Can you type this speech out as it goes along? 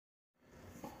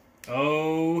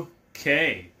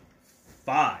Okay.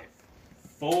 5,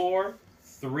 4,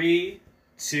 3,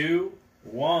 2,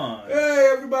 1.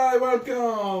 Hey everybody,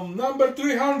 welcome! Number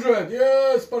 300!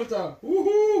 Yes, Sparta!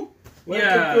 Woohoo!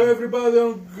 Welcome to everybody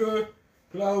on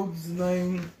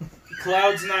Clouds9.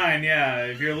 Clouds9, yeah.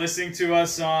 If you're listening to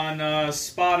us on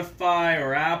Spotify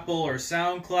or Apple or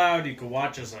SoundCloud, you can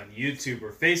watch us on YouTube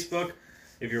or Facebook.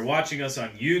 If you're watching us on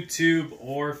YouTube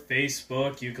or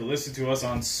Facebook, you can listen to us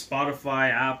on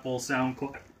Spotify, Apple,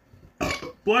 SoundCloud.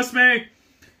 Bless me!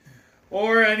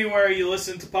 Or anywhere you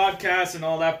listen to podcasts and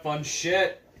all that fun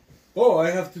shit. Oh, I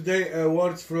have today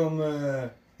awards from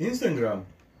Instagram.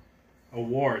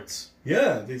 Awards.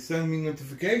 Yeah, they send me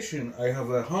notification. I have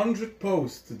 100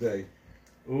 posts today.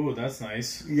 Ooh, that's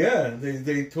nice. Yeah,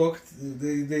 they talked.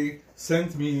 They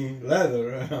sent me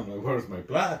letter. I'm like, where's my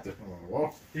platter?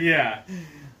 Yeah.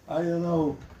 I don't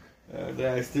know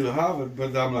that I still have it,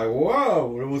 but I'm like,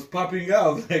 wow, it was popping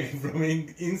out like from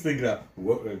Instagram.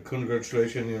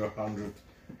 Congratulations, you're 100.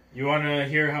 You want to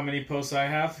hear how many posts I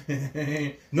have?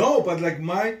 No, but like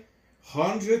my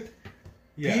 100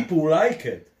 people like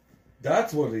it.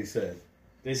 That's what they said.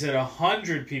 They said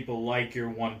 100 people like your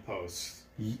one post.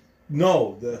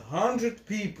 No, the 100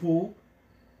 people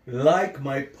like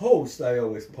my post I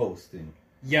always posting.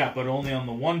 Yeah, but only on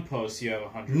the one post you have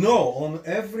 100. No, on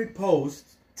every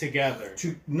post. Together.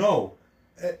 No,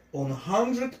 on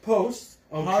 100 posts,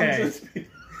 okay. 100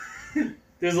 people.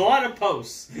 There's a lot of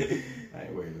posts. Wait a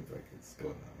second, what's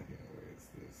going on here? Where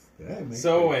is this?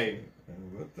 So wait.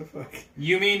 What the fuck?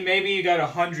 You mean maybe you got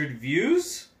 100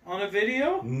 views on a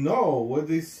video? No, what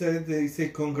they said, they say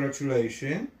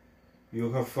congratulations.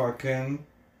 You have fucking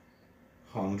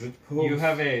 100 posts. You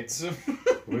have AIDS.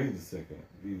 Wait a second.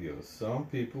 Video. Some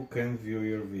people can view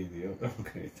your video.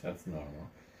 Okay, that's normal.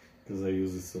 Because I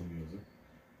use some music.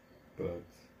 But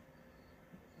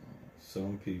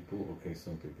some people.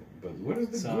 But what is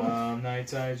the Some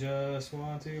nights I just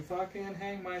want to fucking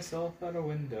hang myself out a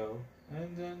window.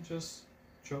 And then just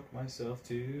choke myself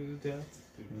to death.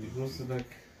 It was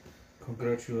like,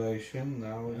 congratulations.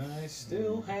 Now I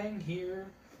still hang here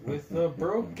with a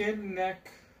broken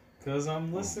neck. Because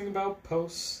I'm listening about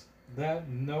posts that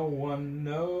no one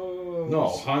knows. No,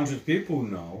 100 people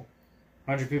know.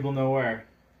 100 people know where?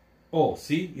 Oh,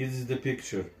 see? This is the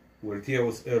picture where Tia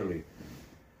was early.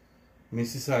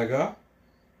 Mississauga.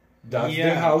 That's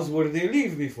the house where they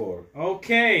lived before.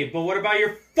 Okay, but what about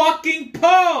your fucking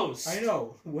post? I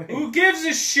know. Wait. Who gives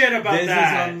a shit about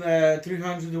that? This is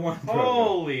on 301.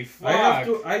 Holy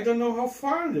fuck. I don't know how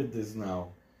far it is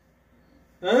now.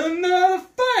 I don't know how to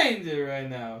find it right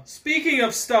now. Speaking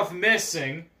of stuff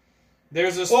missing,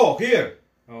 there's a... Oh, here.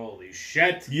 Holy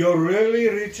shit. You really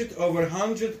reached over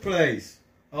 100 plays.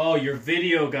 Oh, your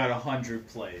video got 100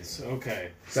 plays.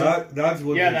 Okay. So, that's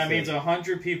what. Yeah, that means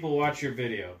 100 people watch your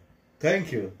video.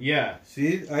 Thank you. Yeah.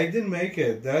 See, I didn't make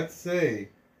it. That's say.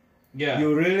 Yeah.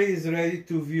 You really is ready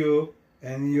to view,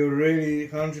 and you really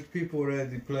 100 people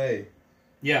already play.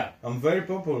 Yeah. I'm very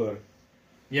popular.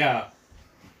 Yeah.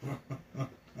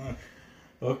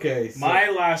 Okay. So my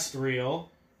last reel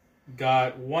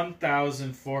got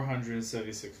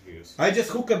 1,476 views. I just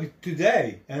hooked up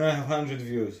today, and I have 100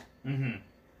 views. Mm-hmm.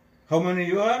 How many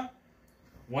you have?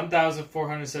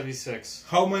 1,476.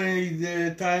 How many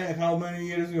How many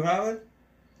years you have it?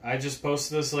 I just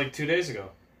posted this like 2 days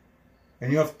ago.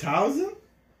 And you have 1,000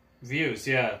 views?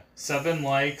 Yeah, 7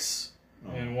 likes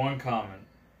and 1 comment.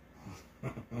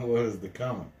 What is the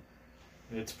comment?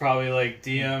 It's probably like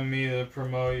DM me to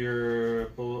promote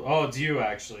your. Oh, it's you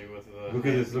actually with the. Look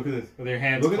at this! Look at this! With your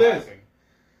hands look clapping. At this.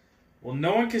 Well,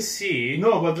 no one can see.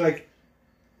 No, but like,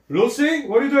 Lucy,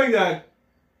 what are you doing there?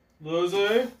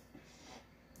 Lucy.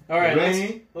 All right,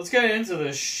 Rainy. let's get into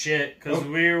this shit because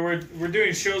we're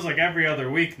doing shows like every other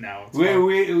week now.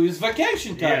 It's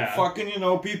vacation time. Yeah. Fucking,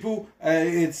 people.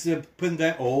 It's a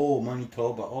pandemic. Oh,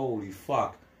 Manitoba. Holy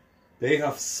fuck! They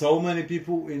have so many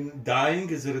people dying.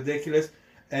 It's ridiculous.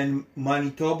 And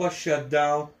Manitoba shut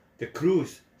down the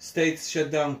cruise. States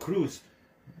shut down cruise.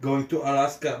 Going to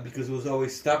Alaska because it was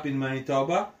always stopped in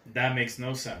Manitoba. That makes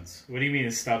no sense. What do you mean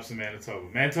it stops in Manitoba?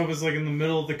 Manitoba's like in the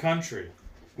middle of the country.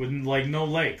 With like no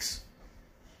lakes.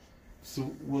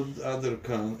 So what other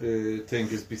thing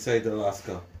is beside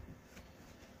Alaska?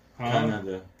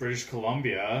 Canada. British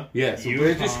Columbia. Yeah, so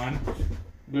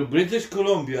British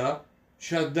Columbia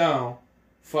shut down.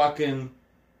 Fucking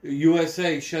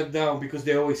USA shut down because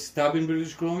they always stop in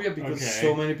British Columbia because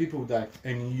so many people died.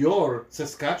 And your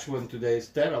Saskatchewan today is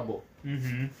terrible.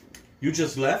 Mm-hmm. You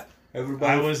just left?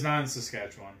 Everybody. I was not in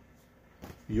Saskatchewan.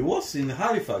 You was in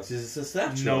Halifax. Is it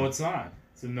Saskatchewan? No, it's not.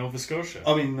 It's in Nova Scotia.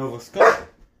 I mean Nova Scotia.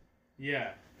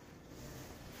 Yeah.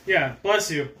 Yeah,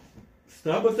 bless you.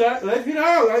 Stop with that. Let it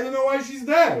out. I don't know why she's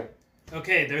there.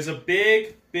 Okay, there's a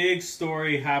big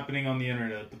story happening on the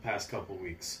internet the past couple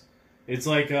weeks. It's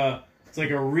like a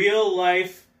real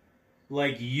life,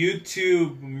 like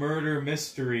YouTube murder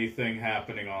mystery thing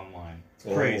happening online. It's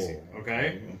crazy.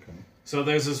 Okay. So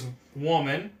there's this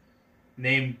woman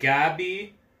named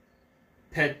Gabby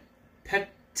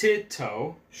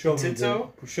Petito. Show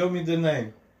me the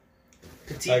name.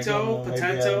 Petito. Maybe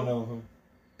I don't know her.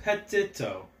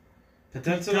 Petito.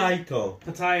 Potato.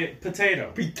 Potato.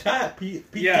 Potato.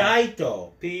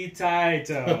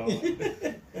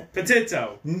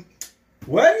 Petito.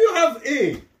 Where you have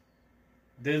E?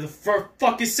 The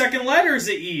fucking second letter is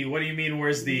the E. What do you mean,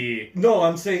 where's the E? No,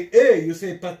 I'm saying E. You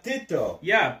say potato.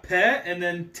 Yeah, pet and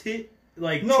then T,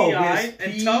 like No, T-I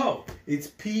and P, toe. It's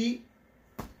P.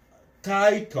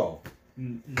 Taito.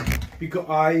 Because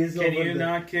I is Can over you there.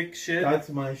 not kick shit? That's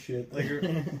my shit. Like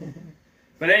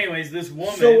But anyways, this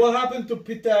woman... So what happened to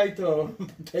Potato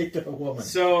woman?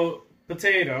 So,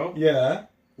 Potato Yeah.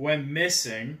 went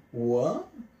missing. What?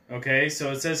 Okay,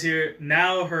 so it says here,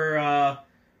 now her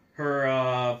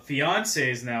fiance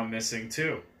is now missing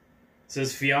too. It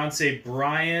says fiance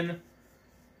Brian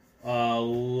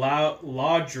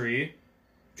Laundry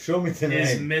Show me the name.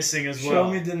 is missing as well.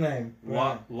 Show me the name.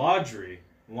 Laundry.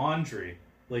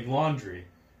 Like laundry.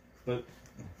 But...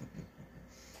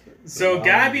 So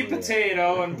Gabby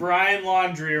Potato and Brian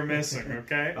Laundry are missing,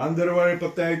 okay? Underwear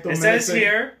potato. It says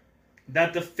here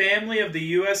that the family of the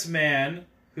U.S. man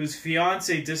whose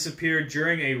fiance disappeared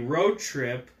during a road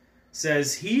trip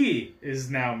says he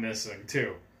is now missing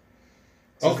too.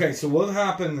 Okay, so what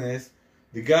happened is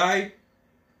the guy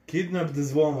kidnapped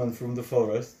this woman from the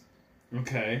forest.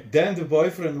 Okay. Then the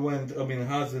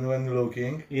husband went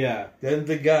looking. Yeah. Then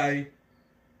the guy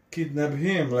kidnapped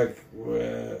him, like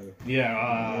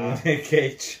Yeah. in a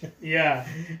cage. Yeah.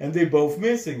 And they both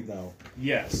missing now.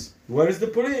 Yes. Where is the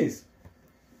police?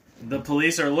 The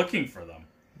police are looking for them.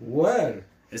 Where?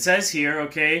 It says here,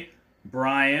 okay,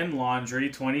 Brian Laundry,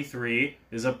 23,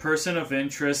 is a person of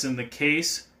interest in the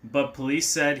case, but police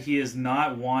said he is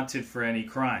not wanted for any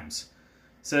crimes.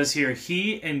 It says here,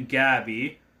 he and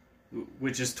Gabby,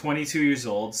 which is 22 years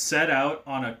old, set out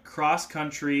on a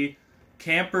cross-country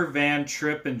camper van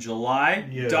trip in July,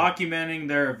 documenting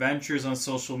their adventures on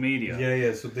social media.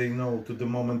 Yeah, so they know to the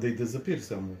moment they disappear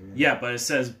somewhere. Yeah, but it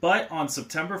says, but on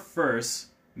September 1st,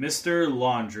 Mr.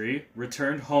 Laundry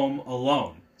returned home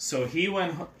alone. So he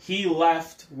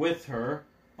left with her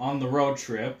on the road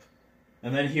trip,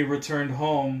 and then he returned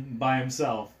home by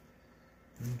himself.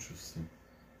 Interesting.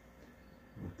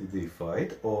 Did they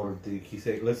fight, or did he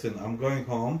say, listen, I'm going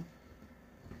home?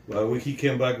 Well, he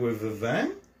came back with a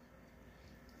van?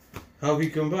 How he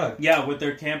come back? Yeah, with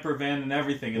their camper van and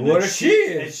everything. And Where she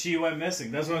is? And she went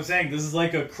missing. That's what I'm saying. This is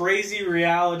like a crazy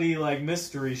reality, like,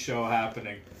 mystery show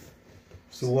happening.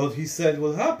 So what he said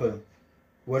will happen?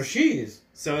 Where she is?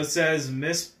 So it says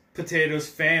Miss Potato's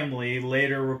family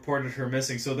later reported her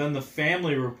missing. So then the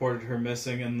family reported her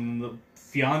missing, and then the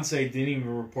fiance didn't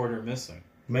even report her missing.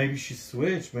 Maybe she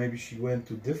switched. Maybe she went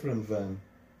to different van.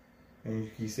 And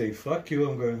he said, fuck you,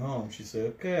 I'm going home. She said,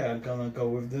 okay, I'm gonna go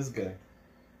with this guy.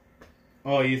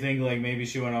 Oh, you think like maybe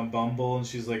she went on Bumble and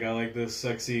she's like, I like this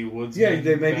sexy woodsman. Yeah,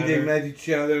 they better. met each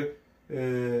other.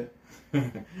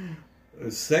 A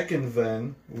second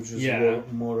van, which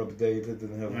is more updated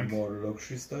and have more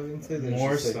luxury stuff inside. And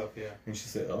more she said, stuff, yeah. And she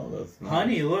said, "Oh, that's nice.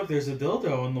 Honey, look, there's a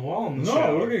dildo in the wall in the No,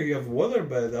 shower. look, you have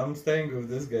waterbed. I'm staying with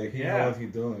this guy. He know what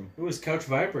he's doing." Ooh, his couch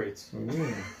vibrates.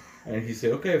 And he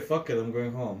said, "Okay, fuck it, I'm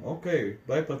going home." Okay,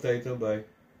 bye, potato, bye.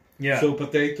 Yeah. So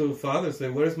potato father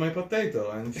said, "Where's my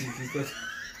potato?" And she said,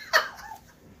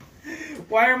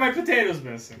 "Why are my potatoes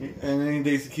missing?" And then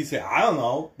he said, "I don't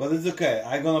know, but it's okay.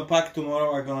 I'm gonna pack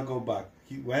tomorrow. I'm gonna go back."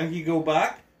 When he go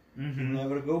back, he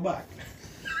never go back.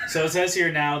 So it says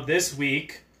here now, this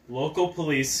week, local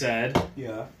police said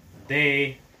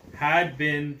they had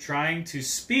been trying to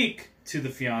speak to the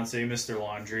fiancé, Mr.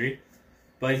 Laundry,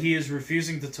 but he is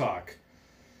refusing to talk.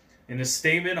 In a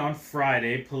statement on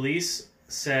Friday, police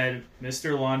said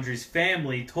Mr. Laundry's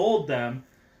family told them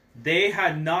they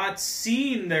had not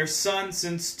seen their son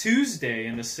since Tuesday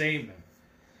in a statement.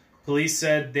 Police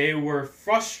said they were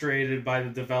frustrated by the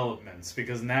developments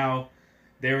because now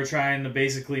they were trying to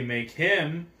basically make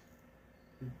him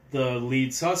the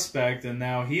lead suspect, and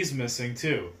now he's missing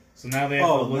too. So now they have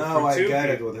to look for two. I get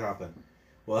it. What happened?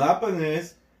 What happened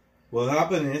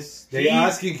is they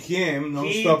asking him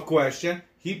non-stop question.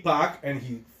 He pack and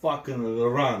he fucking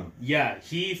run. Yeah,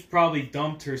 he probably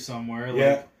dumped her somewhere.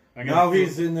 Yeah. Like, now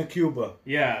he's in Cuba.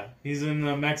 Yeah, he's in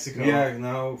Mexico. Yeah,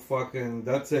 now fucking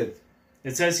that's it.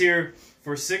 It says here,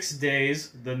 for 6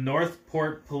 days, the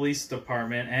Northport Police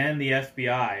Department and the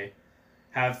FBI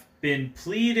have been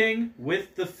pleading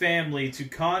with the family to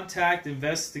contact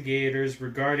investigators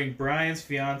regarding Brian's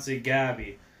fiancee,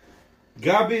 Gabby.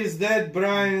 Gabby is dead,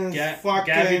 Brian's fucking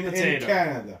Gabby in Potato.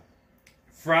 Canada.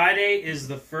 Friday is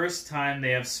the first time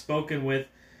they have spoken with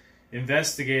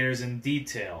investigators in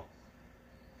detail.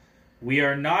 We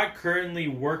are not currently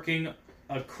working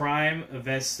a crime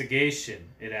investigation,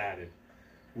 it added.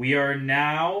 We are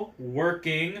now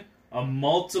working a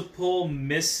multiple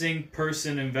missing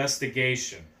person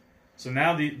investigation. So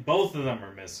now both of them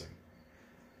are missing.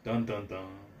 Dun dun dun.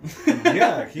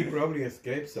 Yeah, he probably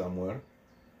escaped somewhere.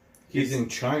 He's in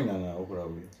China now,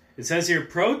 probably. It says here,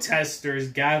 protesters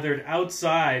gathered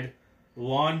outside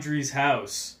Laundrie's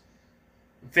house,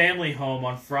 family home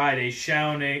on Friday,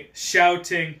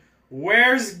 shouting,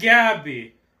 "Where's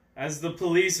Gabby?" as the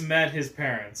police met his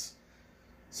parents.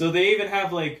 So they even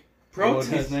have, like, protests.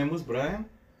 Well, his name was Brian?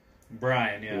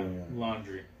 Brian, yeah. Yeah, yeah.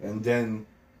 Laundrie. And then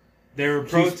They were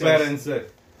his protesting. parents said,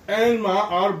 Elma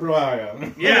or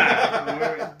Brian.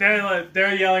 Yeah.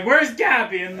 they're yelling, "Where's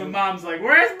Gabby?" And the mom's like,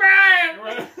 "Where's Brian?"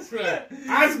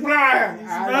 Ask Brian. He's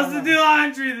supposed to do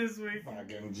laundry this week.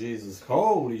 Fucking Jesus.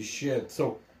 Holy shit.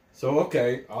 So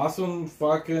okay. Awesome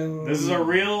fucking... This is a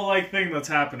real, like, thing that's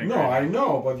happening. No, right I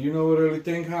know, but you know what really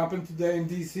thing happened today in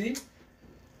DC?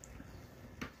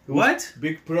 What?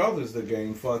 Big protest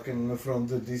again, fucking from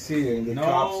the DC and the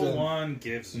cops. No And, one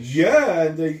gives a shit. yeah,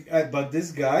 and but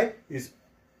this guy is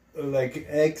like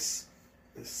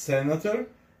ex-senator,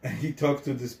 and he talked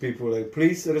to these people like,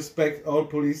 please respect all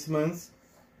policemen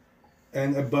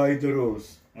and abide the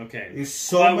rules. Okay. It's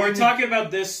so But many... we're talking about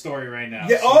this story right now.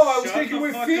 Yeah, so I was shut thinking the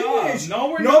we're fuck finished. up. No,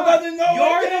 we're Nobody not. know You're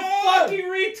what the they are. fucking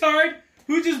retard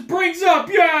who just brings up,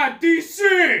 yeah,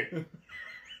 DC!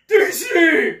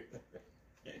 DC!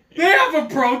 They have a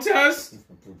protest.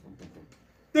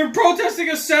 They're protesting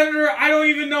a senator. I don't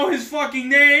even know his fucking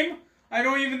name. I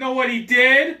don't even know what he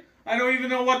did. I don't even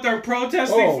know what they're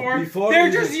protesting for. They're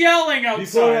just yelling outside.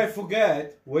 Before I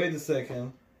forget, wait a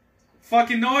second.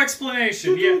 Fucking no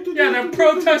explanation. Yeah, they're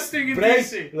protesting in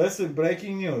DC. Listen,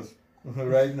 breaking news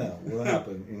right now. What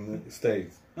happened in the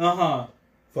States? Uh-huh.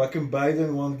 Fucking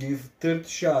Biden won't give third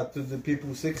shot to the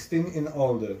people 16 and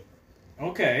older.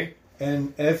 Okay.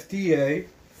 And FDA,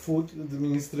 Food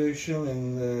Administration,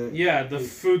 and Yeah, the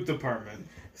food department.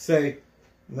 say,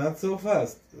 not so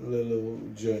fast, little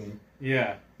Johnny.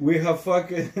 Yeah. We have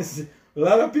fucking a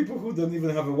lot of people who don't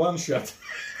even have a one shot.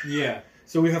 Yeah.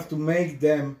 So we have to make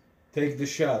them take the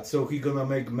shot. So he gonna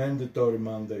make mandatory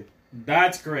Monday.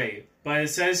 That's great. But it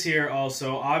says here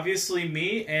also, obviously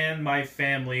me and my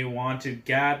family wanted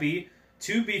Gabby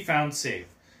to be found safe.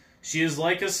 She is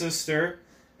like a sister,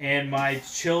 and my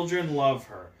children love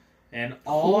her. And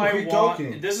all Who I are we want...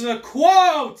 talking? This is a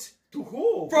quote To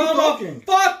who? from Who a talking?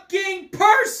 fucking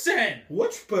person!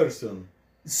 Which person?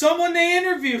 Someone they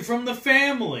interviewed from the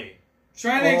family.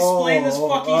 Trying to explain this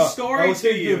fucking I story was to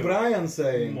thinking you. Brian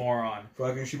saying. Moron.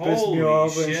 Fucking, she pissed me Holy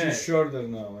off and shit. she's shorter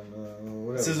now. And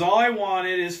whatever. It says all I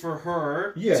wanted is for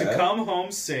her Yeah. to come home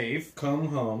safe Come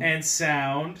home. and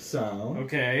sound. Sound.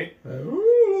 Okay.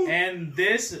 And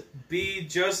this be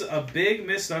just a big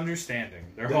misunderstanding.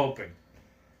 They're hoping.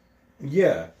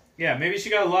 Yeah. Yeah, maybe she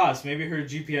got lost. Maybe her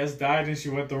GPS died and she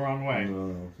went the wrong way.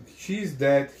 No. She's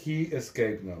dead. He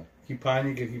escaped now. He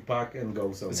panicked and he packed and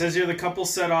goes somewhere. It says here the couple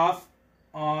set off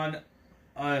on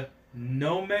a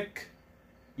nomadic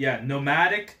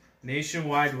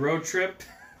nationwide road trip.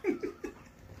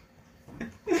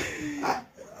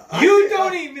 You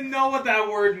don't even know what that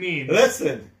word means.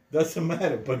 Listen, doesn't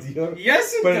matter, but your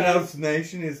Yes, it does.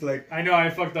 pronunciation is like... I know I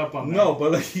fucked up on that. No,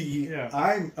 but like, Yeah.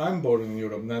 I'm born in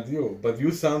Europe, not you. But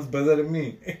you sound better than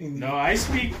me. No, I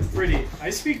speak pretty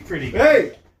good.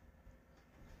 Hey!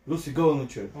 Lucy, go on the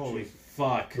church. Holy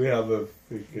fuck. We have a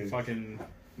freaking Fucking,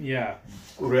 yeah.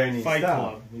 rainy Fight stop.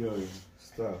 club. Yo,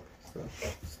 stop.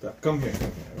 Come here.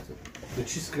 Did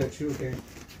she scratch you again?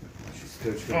 She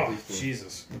scratched you. Oh,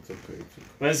 Jesus. It's okay.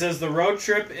 But it says the road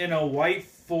trip in a white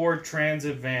Ford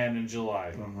Transit van in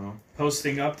July.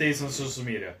 Posting updates on social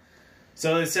media.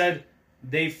 So it said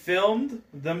they filmed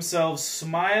themselves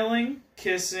smiling,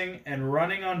 kissing, and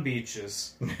running on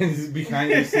beaches. Behind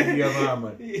you see the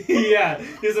Obama. Yeah,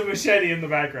 there's a machete in the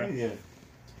background. Yeah.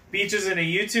 Beaches in a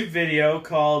YouTube video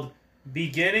called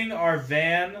Beginning Our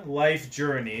Van Life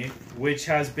Journey, which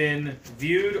has been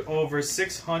viewed over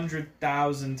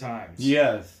 600,000 times.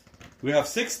 Yes. We have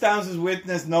 6,000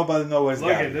 witnesses, nobody knows where's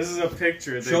Look Gabby. at this is a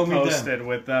picture they Show me them. posted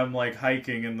with them like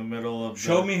hiking in the middle of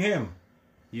Show me him.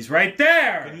 He's right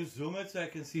there! Can you zoom it so I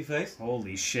can see face?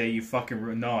 Holy shit, you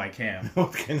fucking... No, I can't.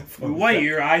 What kind of phone? What,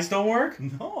 your eyes don't work?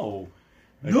 No.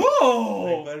 I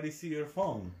No! barely see your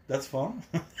phone. That's phone?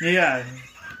 Yeah. It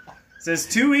says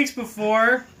 2 weeks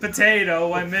before Potato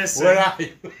went missing. Where are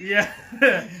you?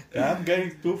 Yeah. I'm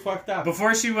getting too fucked up.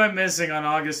 Before she went missing on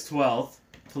August 12th,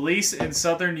 police in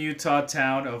southern Utah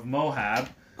town of Moab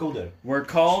Go there. were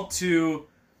called to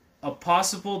a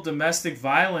possible domestic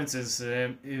violence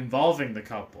incident involving the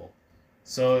couple.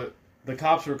 So the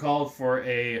cops were called for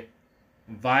a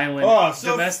violent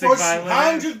domestic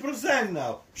violence. 100%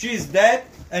 now. She's dead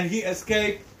and he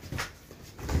escaped.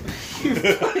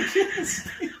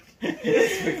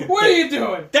 What are you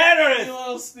doing? Terrorist! You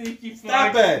little sneaky fuck.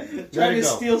 Stop it! Trying to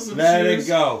steal some Let shoes. it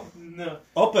go. No.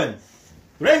 Open.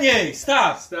 Renier,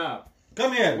 stop. Stop.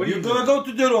 Come here. What are You're you gonna doing? go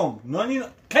to the room. No need. You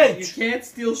Cage. can't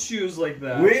steal shoes like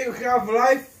that. We have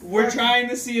life. We're trying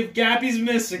to see if Gabby's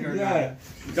missing or Yeah.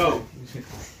 not. Go.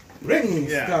 Renier,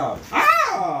 Yeah. stop.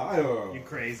 Ah! You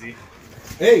crazy.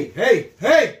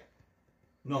 Hey!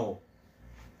 No.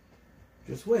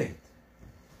 Just wait.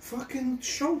 Fucking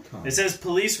showtime. It says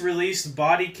police released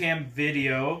body cam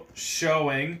video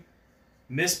showing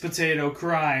Miss Potato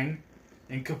crying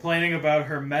and complaining about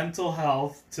her mental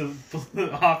health to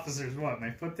officers. What, my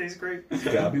foot tastes great?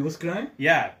 Gabby was crying?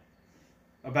 Yeah.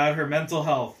 About her mental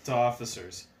health to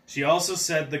officers. She also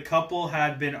said the couple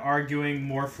had been arguing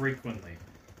more frequently.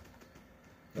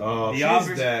 Oh,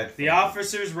 The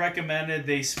officers recommended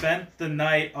they spent the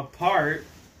night apart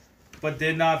but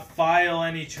did not file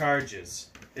any charges.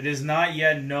 It is not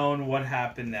yet known what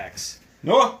happened next.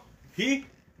 No, he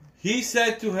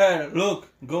said to her, look,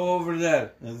 go over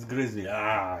there. That's grizzly.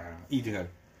 Eat her.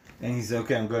 And he said,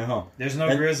 okay, I'm going home. There's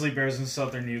no grizzly bears in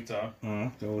southern Utah.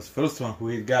 That was first one who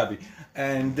hit Gabby.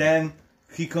 And then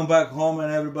he come back home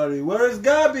and everybody, where is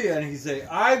Gabby? And he say,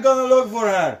 I gonna look for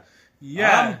her.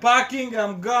 Yeah. I'm packing,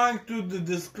 I'm going to the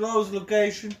disclosed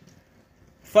location.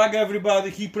 Fuck everybody.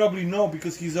 He probably know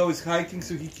because he's always hiking,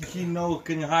 so he know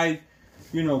can hide.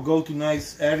 You know, go to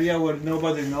nice area where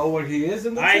nobody know where he is,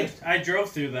 and that's it. I drove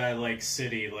through that like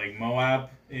city, like Moab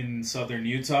in southern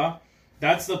Utah.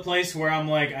 That's the place where I'm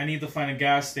like, I need to find a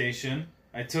gas station.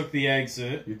 I took the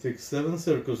exit. You take 7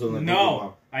 circles on the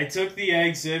No, I took the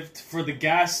exit for the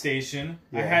gas station.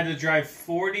 I Yeah. had to drive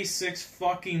 46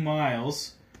 fucking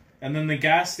miles, and then the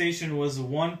gas station was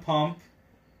one pump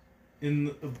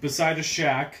beside a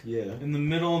shack Yeah. in the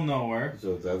middle of nowhere.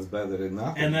 So that's better than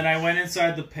nothing. And then I went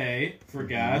inside to pay for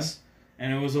gas,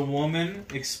 and it was a woman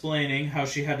explaining how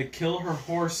she had to kill her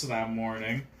horse that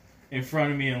morning in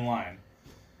front of me in line.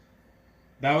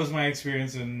 That was my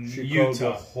experience in she called the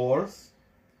Utah. horse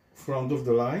front of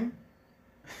the line.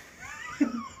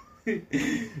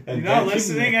 You're not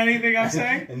listening to anything I'm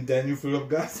saying? And then you fill up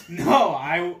gas.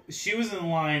 No, she was in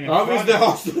line. In Obvious front the of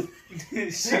house.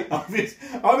 she,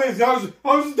 Obvious house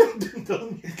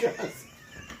don't need gas.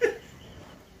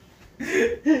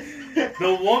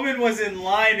 the woman was in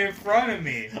line in front of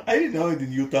me. I didn't know that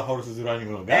Utah horses running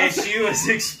on And gas. she was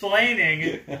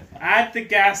explaining at the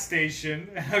gas station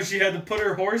how she had to put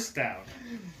her horse down.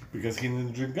 Because he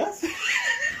didn't drink gas.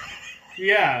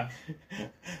 Yeah.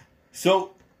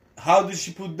 So, how did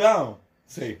she put down?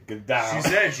 Say, get down. She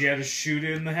said she had to shoot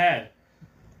it in the head.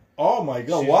 Oh my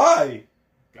god, She- why?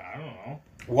 I don't know.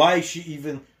 Why is she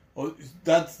even... Oh,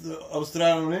 that's the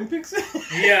Australian Olympics?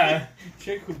 Yeah.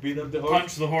 She could beat up the horse.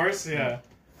 Punch the horse? Yeah.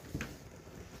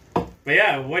 But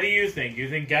yeah, what do you think? You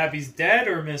think Gabby's dead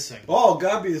or missing? Oh,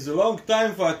 Gabby is a long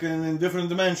time fucking in different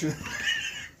dimension.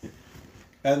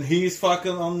 And he's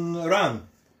fucking on run.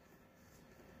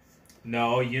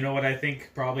 No, you know what I think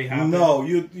probably happened? No,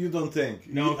 you don't think.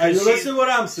 No, You 'cause listen what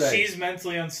I'm saying. She's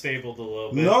mentally unstable a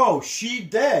little bit. No, she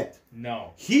dead.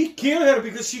 No. He killed her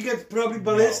because she gets probably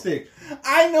ballistic.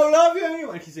 I no love you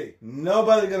anymore. He say,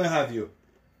 nobody gonna have you.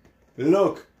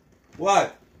 Look,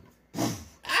 what?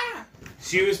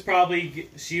 She was probably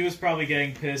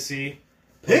getting pissy.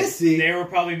 Pissy? They were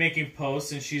probably making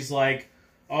posts, and she's like,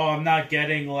 "Oh, I'm not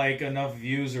getting like enough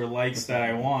views or likes that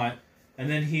I want." And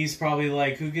then he's probably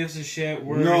like, "Who gives a shit?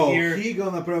 We're here." he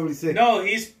gonna probably say, No,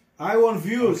 he's I want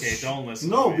views. Okay, don't listen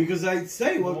No, to me. because I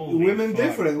say what Holy women fuck.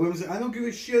 different. Women say, I don't give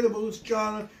a shit about this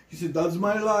channel. He said, that's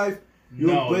my life. You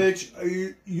No.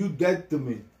 bitch. You dead to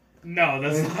me. no,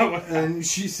 that's And, not what. and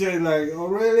she said like, oh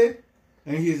really?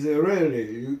 And he said,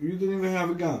 really? You don't even have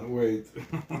a gun. Wait.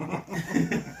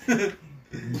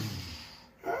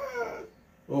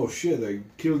 Oh shit, I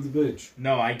killed the bitch.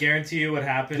 No, I guarantee you what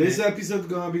happened. This episode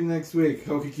gonna be next week.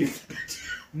 How he killed the bitch.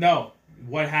 No,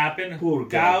 what happened? Poor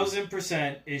guy.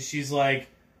 1000% is she's like,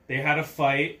 they had a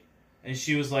fight, and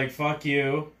she was like, "Fuck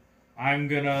you, I'm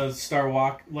gonna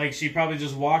start like she probably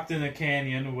just walked in a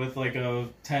canyon with like a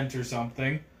tent or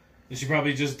something. And she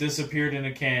probably just disappeared in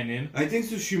a canyon. I think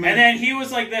so. And then he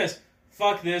was like this,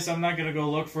 fuck this, I'm not gonna go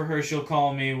look for her, she'll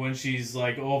call me when she's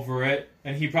like over it.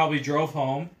 And he probably drove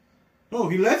home. Oh,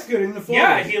 he left her in the forest.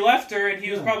 Yeah, he left her and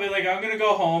he was probably like, I'm gonna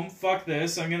go home, fuck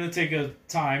this, I'm gonna take a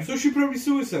time. So she probably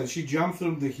suicide. She jumped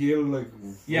from the hill like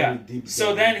very deep. So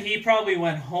down. then he probably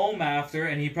went home after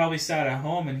and he probably sat at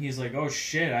home and he's like, oh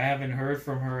shit, I haven't heard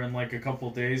from her in like a couple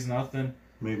days, nothing.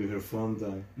 Maybe her phone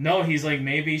died. No, he's like,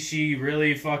 maybe she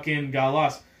really fucking got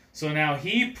lost. So now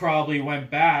he probably went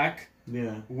back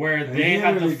where and they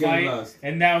had really the fight,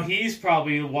 and now he's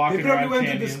probably walking They probably around went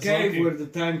to canyons this cave looking. where the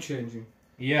time changing.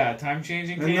 Yeah, time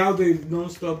changing And cave. now they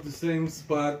non-stop the same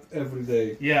spot every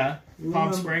day. Yeah, Palm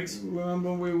Remember- Springs.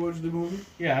 Remember when we watched the movie?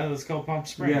 Yeah, that's called Palm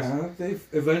Springs. Yeah, they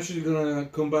eventually gonna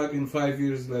come back in 5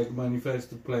 years like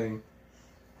Manifesto playing.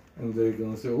 And they're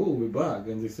gonna say, oh, we're back.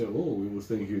 And they say, oh, we were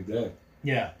thinking you're dead.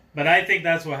 Yeah, but I think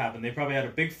that's what happened. They probably had a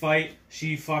big fight.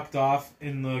 She fucked off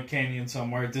in the canyon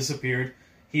somewhere, disappeared.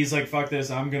 He's like, fuck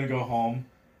this, I'm gonna go home.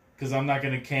 Because I'm not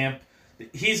gonna camp.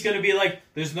 He's gonna be like,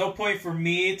 there's no point for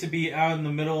me to be out in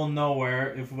the middle of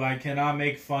nowhere if I cannot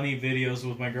make funny videos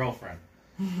with my girlfriend.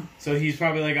 So he's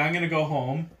probably like, I'm gonna go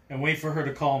home and wait for her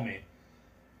to call me.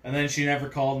 And then she never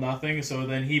called, nothing. So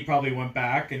then he probably went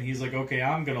back and he's like, okay,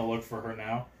 I'm gonna look for her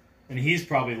now. And he's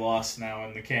probably lost now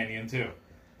in the canyon too.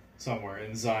 Somewhere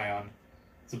in Zion.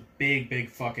 It's a big, big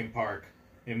fucking park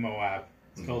in Moab.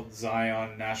 It's called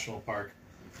Zion National Park.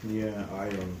 Yeah,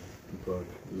 Iron Park.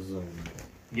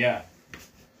 Yeah.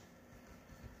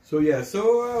 So yeah,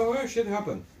 well, shit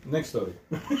happened. Next story.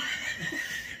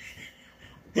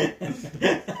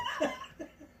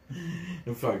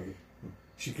 Fuck.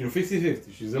 She can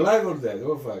 50-50. She's alive or dead.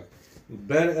 Oh fuck.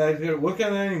 What kind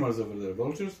of animals over there?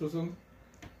 Vultures or something?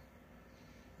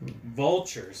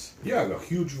 Vultures. Yeah, got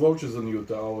huge vultures in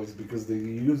Utah always because they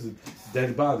use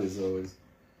dead bodies always.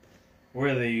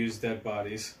 Where they use dead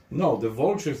bodies. No, the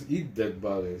vultures eat dead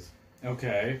bodies.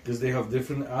 Okay. Because they have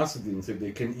different acid inside.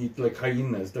 They can eat like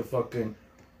hyenas. The fucking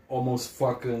almost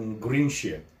fucking green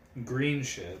shit. Green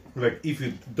shit. Like if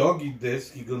your dog eat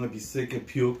this, he gonna be sick and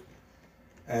puke.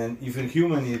 And if a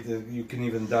human eat it, you can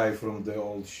even die from the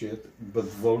old shit. But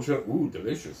vulture, ooh,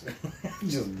 delicious.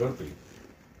 Just dirty.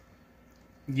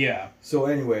 Yeah. So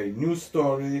anyway, new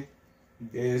story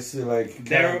is like...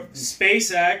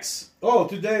 SpaceX. Oh,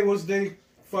 today was they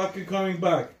fucking coming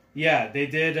back. Yeah, they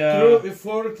did...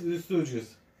 For the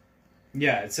Stooges.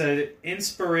 Yeah, it said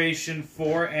inspiration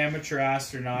for amateur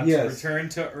astronauts return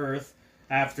to Earth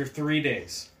after 3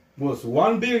 days. Was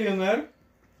 1 billionaire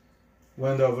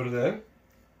went over there,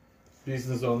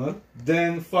 business owner.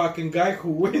 Then fucking guy who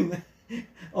win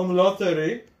on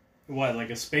lottery. What,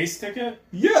 like a space ticket?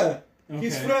 Yeah, Okay.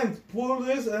 his friend pulled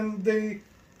this and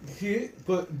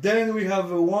but then we have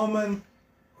a woman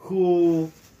who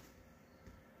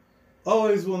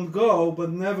always won't go but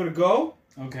never go.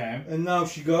 Okay. And now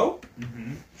she go.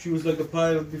 Mm-hmm. She was like a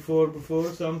pilot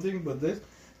before something, but this.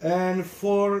 And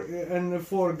the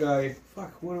four guy,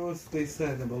 fuck, what was they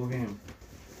said about him?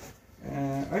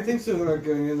 I think so, like,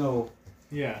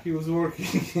 Yeah. he was working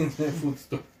in a food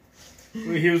store.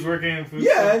 He was working in a food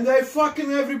Yeah, store? and they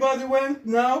fucking everybody went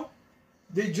now.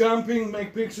 They jumping,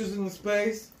 make pictures in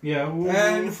space. Yeah.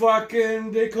 And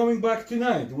fucking they coming back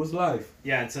tonight. It was live.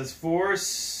 Yeah, it says 4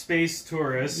 space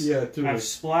tourists have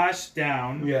splashed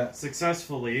down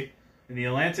successfully in the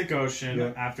Atlantic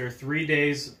Ocean after 3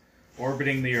 days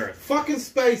orbiting the Earth. Fucking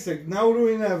SpaceX now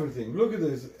ruin everything. Look at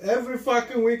this. Every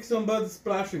fucking week somebody's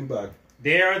splashing back.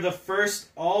 They are the first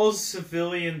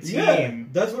all-civilian team Yeah,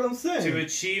 that's what I'm saying. to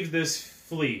achieve this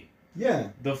fleet. Yeah.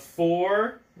 The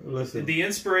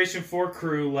Inspiration 4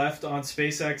 crew left on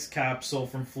SpaceX capsule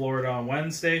from Florida on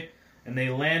Wednesday, and they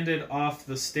landed off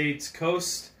the state's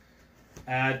coast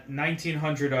at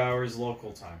 1900 hours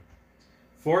local time.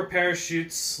 4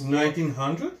 parachutes...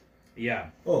 1900? Yeah.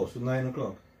 Oh, so 9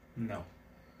 o'clock. No,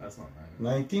 that's not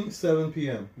 9. 7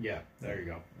 p.m. Yeah, there you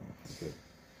go. Okay.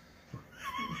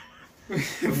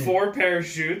 4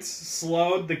 parachutes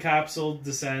slowed the capsule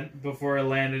descent before it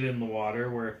landed in the water,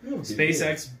 where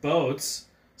SpaceX boats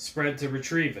spread to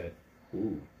retrieve it.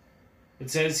 Ooh. It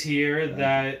says here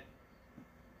that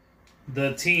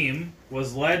the team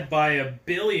was led by a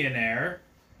billionaire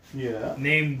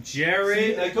named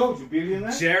Jared. See, I told you,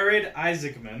 billionaire. Jared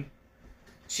Isaacman,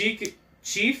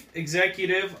 chief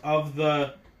executive of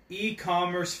the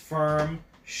e-commerce firm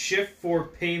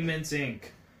Shift4 Payments Inc.,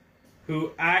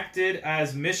 who acted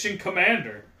as mission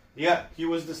commander. Yeah, he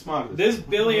was the smartest. This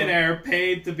billionaire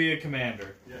paid to be a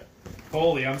commander. Yeah.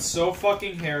 Holy, I'm so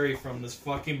fucking hairy from this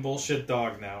fucking bullshit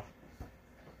dog now.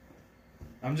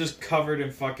 I'm just covered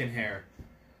in fucking hair.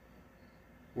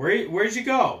 Where'd you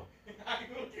go? I'm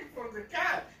looking for the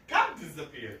cat. Cat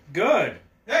disappeared. Good.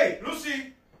 Hey,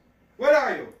 Lucy, where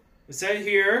are you? It said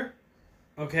here,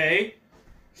 okay,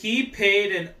 he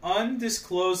paid an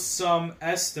undisclosed sum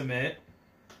estimate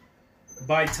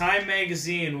by Time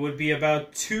Magazine would be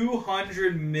about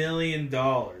 $200 million.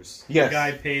 Yes. The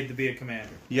guy paid to be a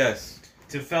commander. Yes.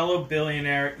 To fellow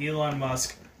billionaire Elon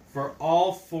Musk for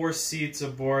all 4 seats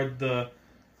aboard the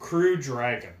Crew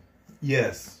Dragon.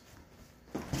 Yes.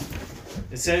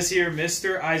 It says here,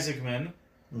 Mr. Isaacman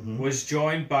was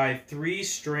joined by 3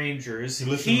 strangers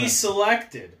Listen, he man.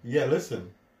 selected. Yeah,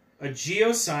 listen. A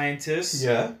geoscientist,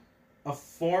 Yeah. a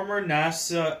former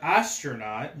NASA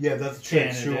astronaut, Yeah, that's a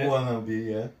trick. Sure Candidate. wanna be,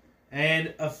 yeah.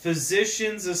 and a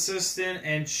physician's assistant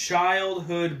and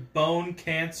childhood bone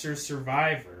cancer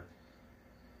survivor,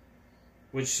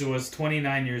 which was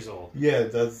 29 years old. Yeah,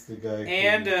 that's the guy.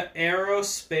 And an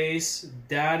aerospace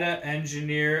data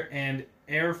engineer and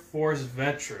Air Force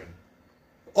veteran.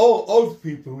 Oh, old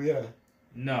people, yeah.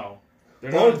 No.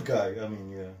 They're Old not. guy, I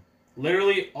mean, yeah.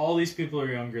 Literally, all these people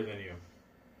are younger than you.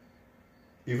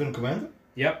 Even commander?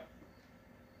 Yep.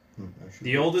 I should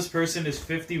The oldest person is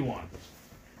 51.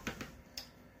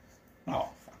 Oh,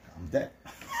 fuck, I'm dead.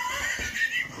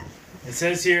 It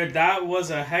says here, that was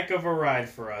a heck of a ride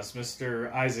for us,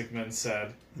 Mr. Isaacman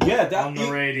said. Yeah, that On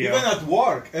the radio. Even at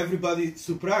work, everybody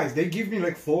surprised. They give me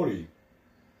like 40.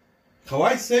 How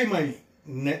I say my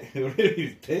really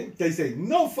thing, they say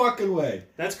no fucking way.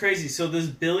 That's crazy. So this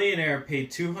billionaire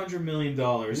paid $200 million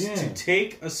Yeah. to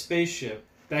take a spaceship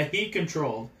that he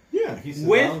controlled Yeah, he said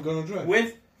With- I'm gonna drive.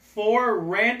 with 4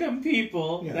 random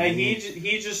people Yeah, that I he mean-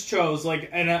 he just chose,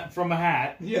 like, from a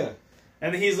hat. Yeah,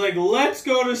 And he's like, let's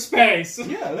go to space.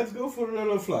 yeah. Let's go for a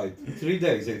little flight. 3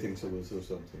 days, I think so, or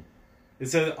something. It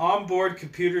said onboard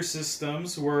computer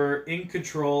systems were in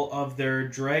control of their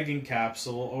Dragon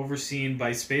capsule, overseen by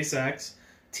SpaceX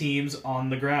teams on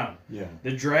the ground. Yeah.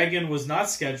 The Dragon was not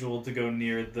scheduled to go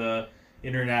near the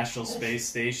International Space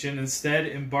Station, instead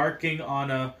embarking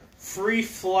on a free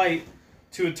flight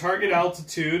to a target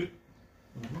altitude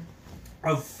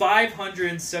of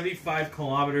 575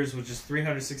 kilometers, which is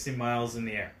 360 miles in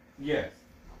the air. Yes.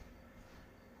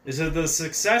 It said the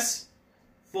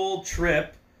successful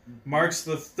trip marks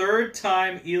the 3rd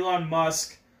time Elon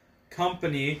Musk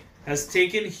company has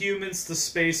taken humans to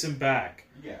space and back.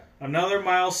 Yeah. Another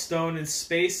milestone in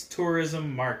space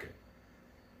tourism market.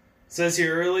 It says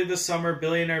here, early this summer,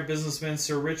 billionaire businessmen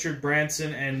Sir Richard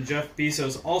Branson and Jeff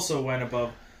Bezos also went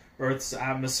above Earth's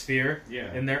atmosphere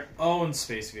Yeah. in their own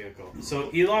space vehicle.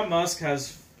 So Elon Musk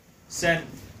has sent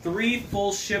 3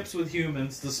 full ships with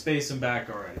humans to space and back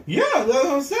already. Yeah, that's what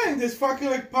I'm saying. This fucking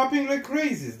like popping like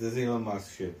crazy, this Elon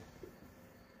Musk shit.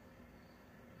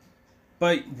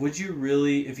 But would you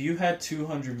really, if you had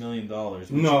 $200 million,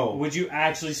 No. would you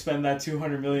actually spend that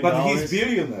 $200 million? But he's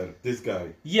billionaire, this guy.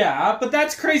 Yeah, but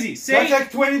that's crazy. That's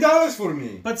like $20 for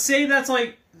me. But say that's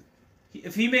like,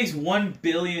 if he makes $1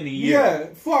 billion a year. Yeah,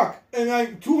 fuck. And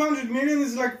like 200 million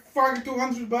is like fucking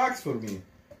 $200 for me.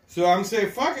 So I'm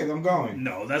saying, fuck it, I'm going.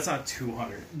 No, that's not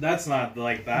 200. That's not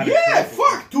like that. Yeah,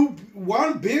 incredible. fuck.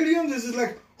 1 billion. This is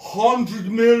like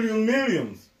 100 million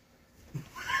millions.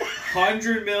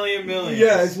 100 million millions.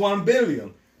 Yeah, it's 1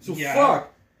 billion. So Yeah.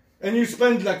 fuck. And you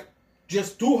spend like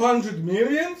just 200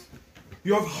 millions.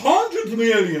 You have 100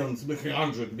 millions.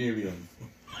 100 millions.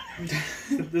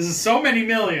 This is so many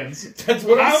millions. That's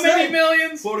what I'm How saying. many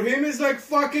millions? For him, it's like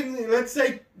fucking, let's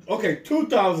say, okay,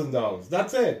 $2,000.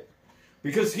 That's it.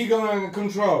 Because he gonna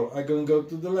control. I gonna go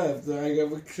to the left. I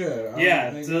have a chair.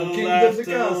 Yeah, I to the gonna left, the to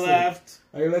the castle. left.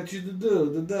 I let you to do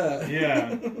the that.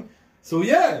 Yeah. So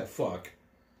yeah, fuck.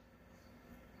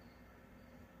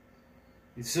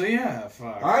 So yeah,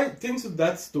 fuck. I think so.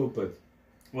 That's stupid.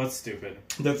 What's stupid?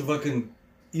 That fucking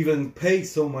even pay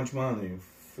so much money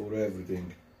for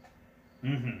everything.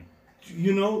 Mm-hmm.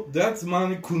 You know, that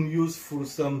money could use for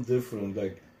some different,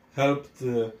 like help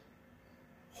the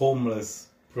homeless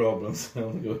problems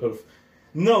on the earth.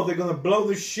 No, they're gonna blow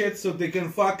the shit so they can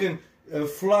fucking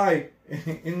fly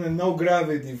in a no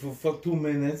gravity for 2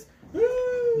 minutes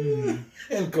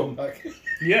and come back.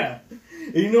 Yeah.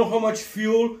 And you know how much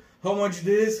fuel, how much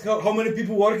this, how many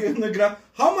people work in the ground,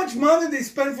 how much money they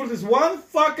spend for this one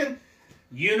fucking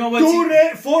You know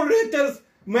what's 4 liters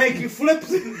make you flip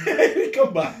and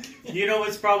come back. You know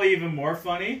what's probably even more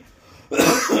funny?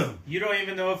 You don't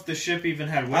even know if the ship even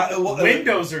had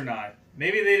windows or not.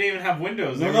 Maybe they didn't even have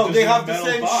windows. They were No, just they in a have the metal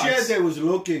same box. shit they was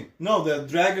looking. No, the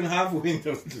dragon have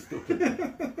windows.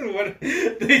 What,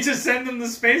 they just send them to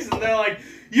space and they're like,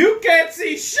 you can't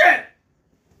see shit!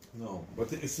 No, but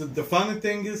the funny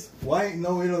thing is, why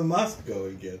no Elon Musk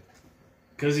going yet?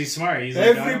 Because he's smart. He's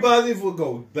like, Everybody will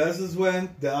go. Bezos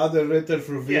went, the other writer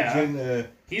for Virgin.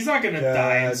 he's not gonna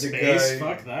die in the space. guy-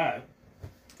 Fuck that.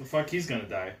 The fuck he's gonna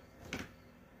die.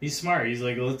 He's smart. He's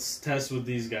like, let's test with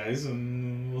these guys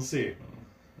and we'll see.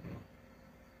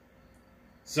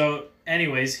 So,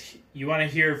 anyways, you want to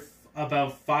hear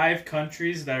about 5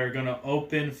 countries that are gonna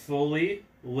open fully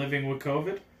living with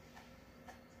COVID?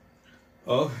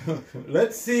 Oh,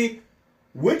 let's see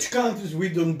which countries we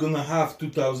don't gonna have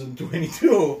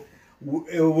 2022.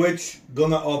 Which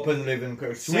gonna open living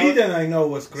curve. Sweden, I know,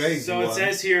 was crazy. So it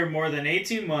says here, more than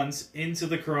 18 months into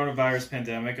the coronavirus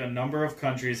pandemic, a number of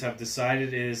countries have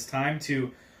decided it is time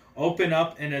to open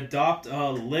up and adopt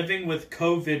a living with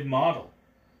COVID model.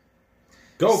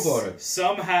 Go for it.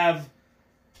 Some have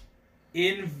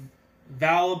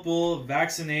invaluable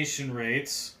vaccination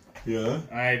rates. Yeah.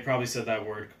 I probably said that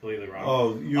word completely wrong.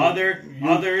 Oh,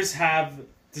 Others have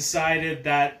decided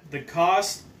that the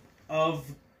cost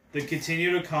of the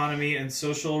continued economy and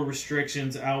social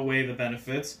restrictions outweigh the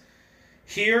benefits.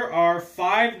 Here are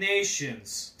 5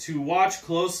 nations to watch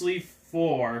closely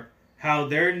for how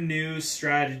their new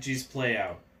strategies play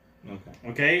out.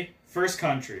 Okay? First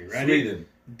country, ready? Sweden.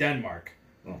 Denmark.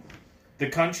 Oh. The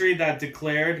country that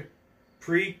declared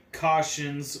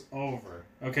precautions over.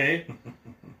 Okay?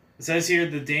 It says here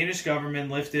the Danish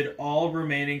government lifted all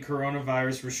remaining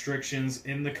coronavirus restrictions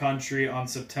in the country on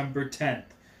September 10th.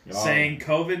 Saying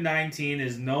COVID-19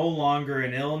 is no longer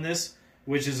an illness,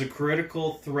 which is a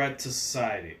critical threat to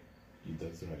society.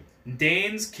 That's right.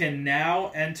 Danes can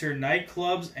now enter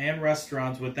nightclubs and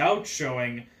restaurants without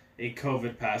showing a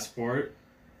COVID passport,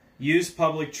 use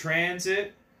public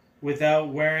transit without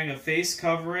wearing a face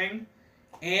covering,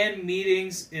 and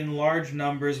meetings in large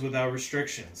numbers without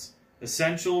restrictions.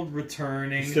 Essential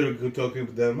returning... Still good talking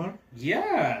to Denmark?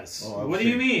 Yes. Oh, What do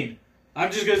you mean? I'm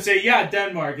just going to say, yeah,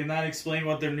 Denmark, and not explain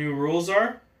what their new rules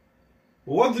are?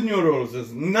 What the new rules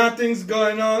is? Nothing's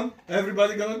going on.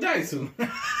 Everybody gonna die soon.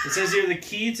 It says here the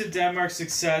key to Denmark's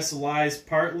success lies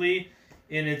partly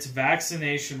in its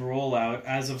vaccination rollout.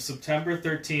 As of September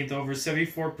 13th, over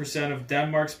 74% of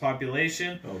Denmark's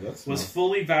population was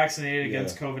fully vaccinated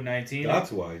against COVID-19.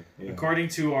 That's why. Yeah. According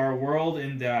to our World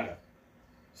in Data.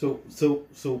 So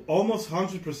almost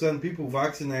 100% people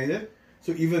vaccinated.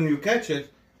 So even you catch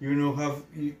it,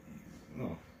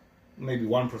 maybe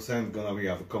 1% gonna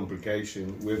have a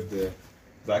complication with the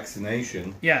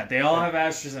vaccination. Yeah, they all have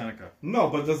AstraZeneca. No,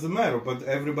 but doesn't matter. But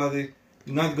everybody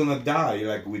not gonna die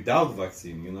like without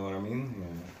vaccine. You know what I mean?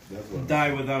 Yeah, that's what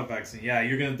Die without vaccine. Yeah,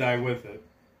 you're gonna die with it.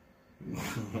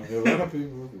 A lot of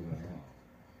people.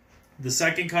 The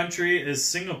second country is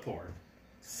Singapore.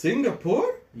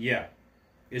 Singapore? Yeah.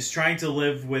 Is trying to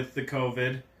live with the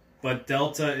COVID, but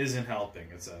Delta isn't helping,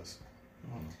 it says.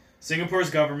 Singapore's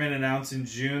government announced in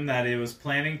June that it was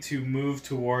planning to move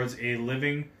towards a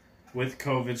living with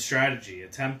COVID strategy,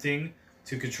 attempting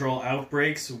to control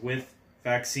outbreaks with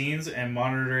vaccines and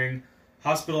monitoring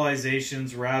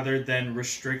hospitalizations rather than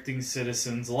restricting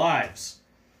citizens' lives.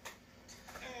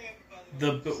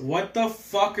 What the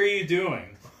fuck are you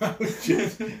doing? I was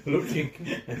just looking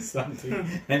at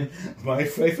something, and my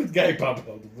favorite guy popped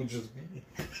out, which is me.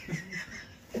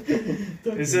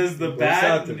 It says the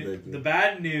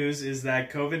bad news is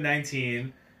that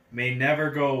COVID-19 may never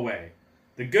go away.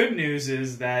 The good news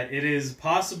is that it is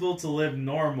possible to live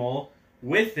normal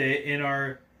with it in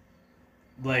our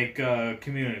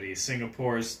community.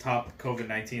 Singapore's top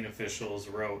COVID-19 officials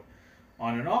wrote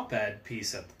on an op-ed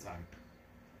piece at the time.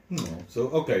 No. So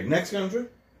okay, next country.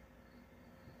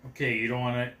 Okay, you don't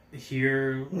want to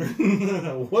hear.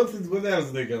 What else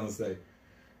are they gonna say?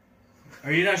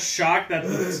 Are you not shocked that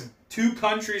the 2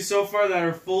 countries so far that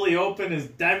are fully open is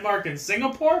Denmark and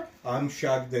Singapore? I'm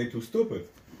shocked they're too stupid.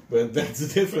 But that's a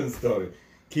different story.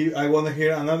 I want to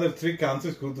hear another 3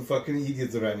 countries who the fucking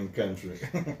idiots running country.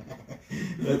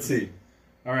 Let's see.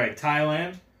 Alright,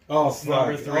 Thailand. Oh, fuck.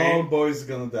 Number 3. All boys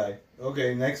gonna die.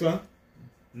 Okay, next one.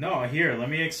 No, here, let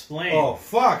me explain. Oh,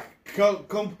 fuck.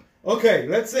 Okay,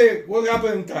 let's say what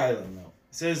happened in Thailand now.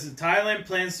 It says Thailand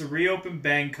plans to reopen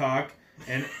Bangkok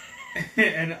and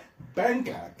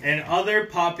Bangkok and other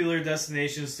popular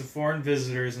destinations to foreign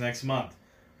visitors next month.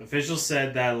 Officials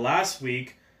said that last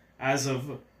week, as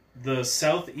of the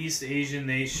Southeast Asian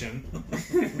nation,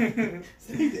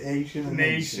 Asian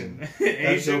nation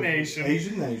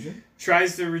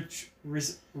tries to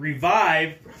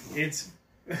revive its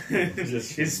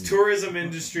its tourism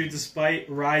industry despite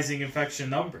rising infection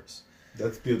numbers.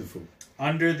 That's beautiful.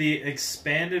 Under the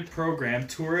expanded program,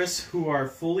 tourists who are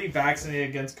fully vaccinated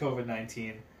against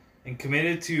COVID-19 and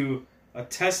committed to a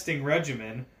testing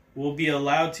regimen will be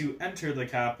allowed to enter the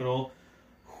capital,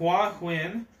 Hua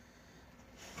Hin,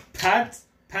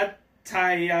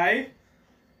 Pattaya,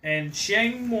 and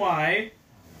Chiang Mai,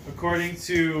 according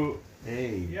to...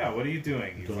 Hey. Yeah, what are you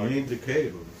doing? You Don't need the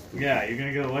cables. Yeah, you're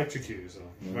gonna get electrocuted, so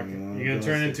No, you're gonna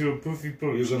turn into a poofy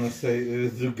pooch. You're gonna say,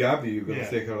 to Gabby, you're gonna Yeah.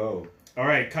 say hello.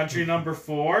 Alright, country number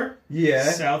 4, Yeah.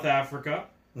 South Africa.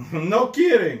 No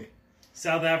kidding.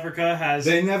 South Africa has...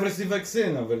 They never see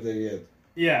vaccine over there yet.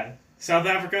 Yeah, South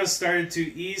Africa has started to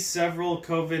ease several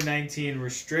COVID-19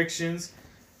 restrictions.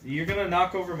 You're gonna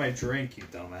knock over my drink, you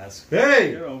dumbass.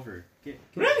 Hey! Get over.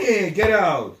 Rennie, get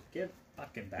out! Get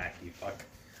fucking back, you fuck.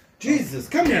 Jesus,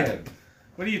 come Yeah. here.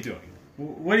 What are you doing?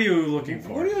 What are you looking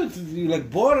for? What are you like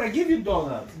bored? I give you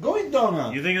donuts. Go eat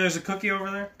donuts. You think there's a cookie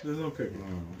over there? There's no cookie.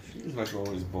 No, she's like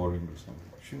always boring or something.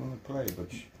 She wanna play,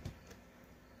 but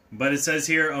But it says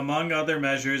here, among other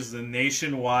measures, the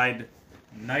nationwide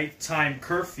nighttime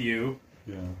curfew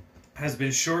yeah. has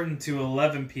been shortened to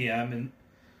 11 p.m.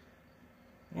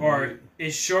 or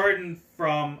is shortened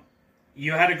from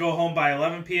you had to go home by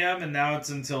 11 p.m. and now it's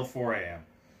until 4 a.m.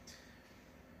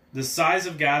 The size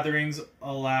of gatherings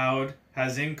allowed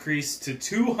has increased to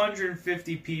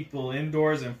 250 people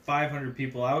indoors and 500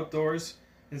 people outdoors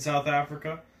in South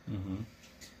Africa. Mm-hmm.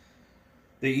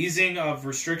 The easing of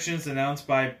restrictions announced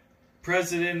by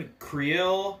President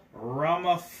Cyril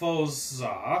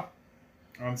Ramaphosa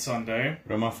on Sunday,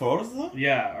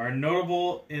 Ramaphosa? are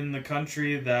notable in the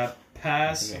country that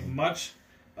passed much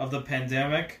of the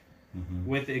pandemic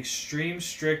with extreme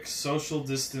strict social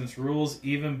distance rules,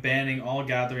 even banning all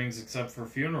gatherings except for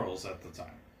funerals at the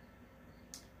time,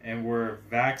 and where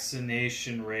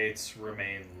vaccination rates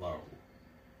remain low.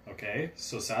 Okay,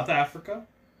 so South Africa.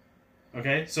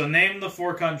 Okay, so name the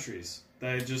 4 countries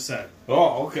that I just said.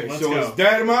 Oh, okay. Let's so go. it's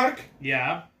Denmark,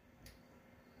 Yeah,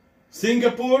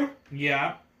 Singapore,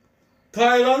 yeah,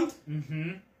 Thailand,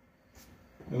 mm-hmm.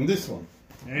 and this one.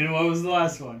 And what was the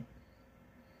last one?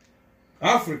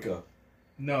 Africa.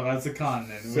 No, that's a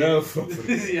continent. South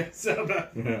Africa. Yeah, South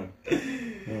Africa.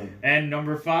 Yeah. And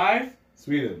number 5,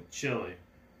 Sweden. Chile.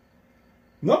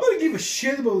 Nobody give a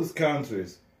shit about these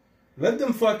countries. Let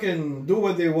them fucking do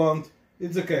what they want.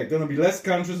 It's okay. Gonna be less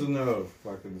countries on the earth.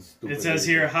 Fucking stupid. It says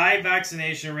here, high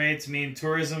vaccination rates mean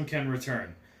tourism can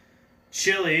return.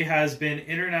 Chile has been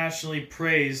internationally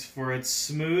praised for its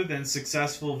smooth and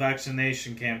successful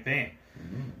vaccination campaign.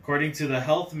 According to the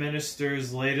health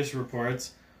minister's latest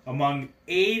reports, among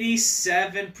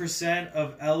 87%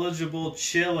 of eligible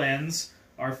Chileans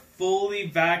are fully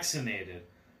vaccinated.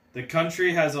 The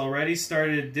country has already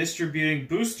started distributing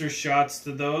booster shots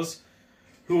to those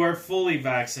who are fully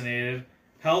vaccinated.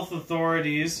 Health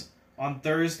authorities on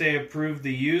Thursday approved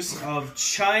the use of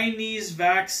Chinese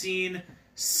vaccine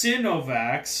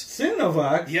Sinovac.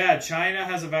 Sinovac? Yeah, China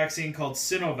has a vaccine called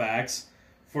Sinovac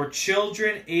for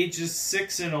children ages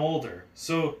 6 and older.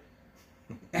 So,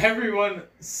 everyone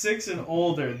 6 and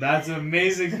older. That's an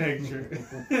amazing picture.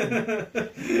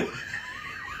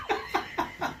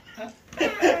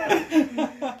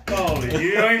 Holy,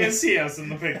 you don't even see us in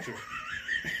the picture.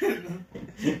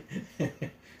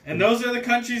 And those are the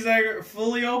countries that are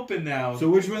fully open now. So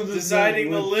which one's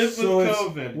deciding to live with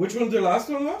COVID. Which one the last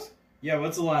one was? Yeah,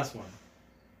 what's the last one?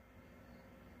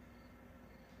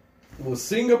 It was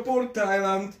Singapore,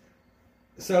 Thailand,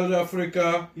 South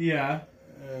Africa, Yeah.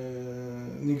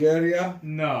 Nigeria.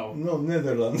 No. No,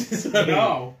 Netherlands.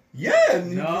 No. Yeah,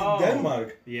 No.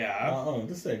 Denmark. Yeah. Oh,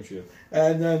 the same shit.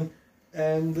 And then,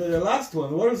 and the last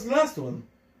one. What was the last one?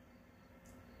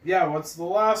 Yeah, what's the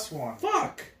last one?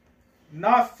 Fuck.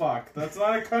 Not fuck. That's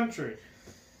not a country.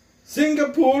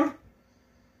 Singapore,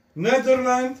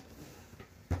 Netherlands,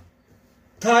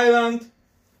 Thailand,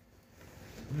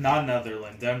 Not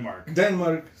Netherlands, Denmark.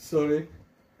 Denmark, sorry,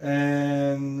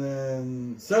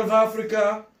 and South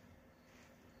Africa,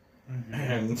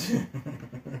 and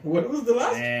what was the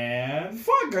last? And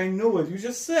Fuck, I know what you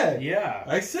just said. yeah.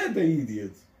 I said the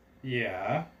idiot.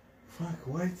 Yeah. Fuck,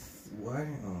 why?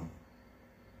 Oh.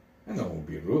 I know it would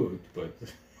be rude, but...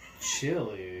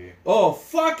 Chile. Oh,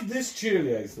 fuck this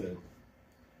chili, I said.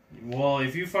 Well,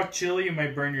 if you fuck Chile, you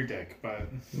might burn your dick, but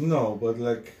No, but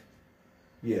like...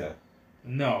 Yeah.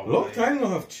 no. Long like- time no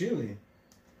have chili.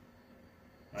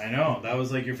 I know. That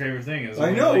was like your favorite thing. It was I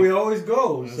only know, like, we always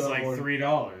go. it was so like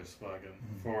 $3 fucking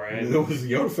for it. It was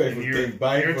your And favorite you're thing.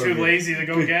 Buying you're for too me. lazy to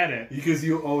go get it. Because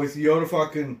your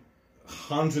fucking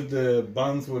 100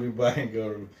 buns what you buying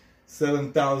or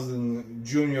 7,000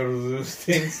 junior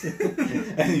things.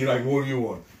 And you're like, what do you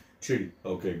want? Chili.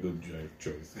 Okay, good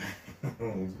choice.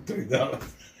 $3.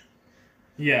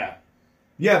 Yeah.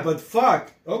 Yeah, but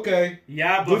fuck. Okay.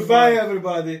 Yeah, but Goodbye, for,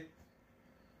 everybody.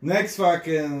 Next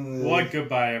fucking... What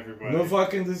goodbye, everybody? No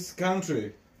fucking this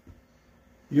country.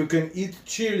 You can eat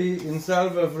chili in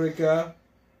South Africa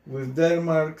with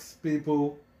Denmark's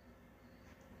people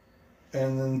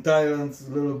and in Thailand's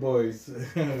little boys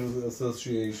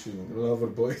association, lover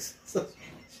boys association.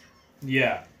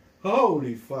 Yeah.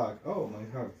 Holy fuck! Oh my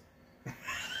heart.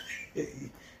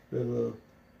 Little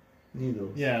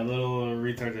needles. Yeah, a little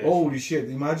retardation. Holy shit!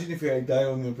 Imagine if I die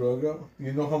on your program.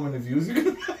 You know how many views you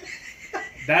can.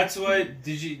 That's what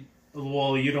did you?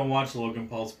 Well, you don't watch Logan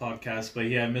Paul's podcast, but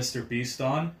he had Mr. Beast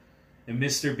on, and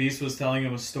Mr. Beast was telling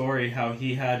him a story how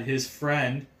he had his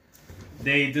friend.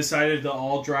 They decided to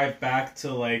all drive back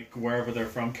to like wherever they're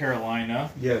from, Carolina.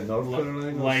 Yeah, North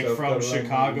Carolina, like South from Carolina.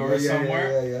 Chicago or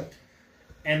somewhere. Yeah.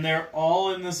 And they're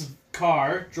all in this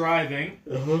car driving,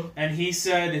 and he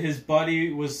said his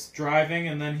buddy was driving,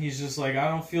 and then he's just like, I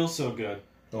don't feel so good.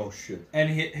 Oh shit! And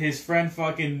his friend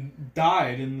fucking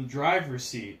died in the driver's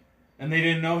seat, and they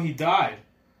didn't know he died.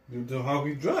 You know how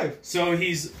he drive? So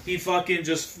he fucking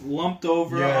just lumped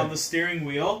over on the steering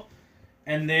wheel,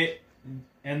 and then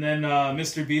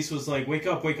Mr. Beast was like, wake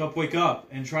up, wake up, wake up,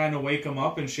 and trying to wake him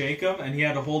up and shake him, and he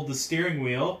had to hold the steering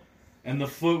wheel, and the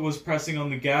foot was pressing on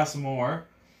the gas more,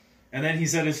 and then he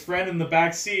said his friend in the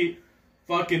back seat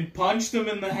fucking punched him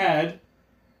in the head,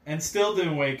 and still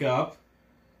didn't wake up,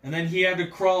 and then he had to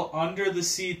crawl under the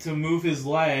seat to move his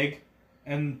leg,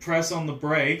 and press on the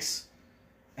brakes,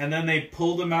 and then they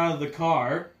pulled him out of the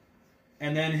car.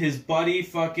 And then his buddy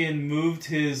fucking moved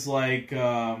his, like,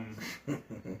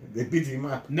 They beat him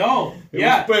up. No, They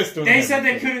They said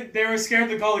they couldn't, they were scared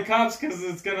to call the cops because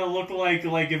it's going to look like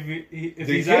if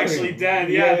he's actually dead,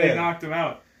 they knocked him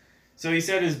out. So he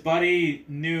said his buddy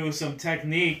knew some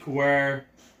technique where,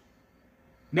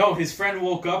 no, his friend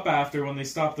woke up after when they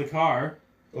stopped the car.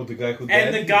 Oh, the guy who died?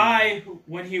 And the guy,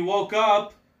 when he woke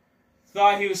up,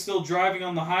 thought he was still driving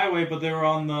on the highway, but they were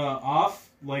on the off.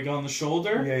 Like on the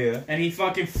shoulder. Yeah. And he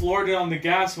fucking floored it on the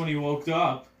gas when he woke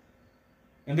up.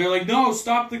 And they're like, no,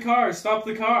 stop the car, stop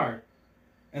the car.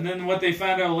 And then what they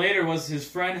found out later was his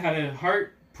friend had a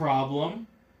heart problem.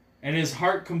 And his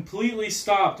heart completely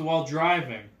stopped while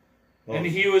driving. Oh. And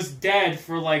he was dead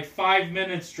for like 5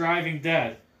 minutes driving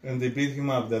dead. And they beat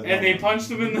him up that And they punched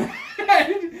him in the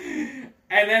head.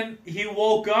 And then he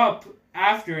woke up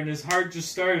after and his heart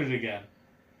just started again.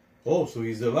 Oh, so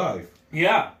he's alive.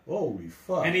 Yeah. Holy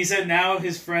fuck. And he said now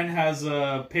his friend has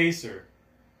a pacer.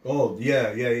 Oh,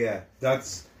 yeah.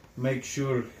 That's make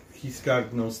sure he's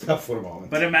got no stuff for a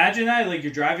moment. But imagine that, like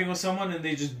you're driving with someone and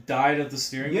they just died at the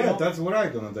steering wheel. Yeah, that's what I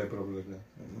gonna die probably.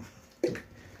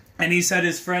 And he said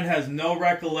his friend has no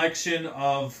recollection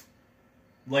of,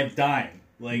 like, dying.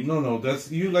 Like No,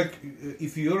 that's you like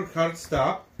if your heart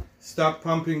stop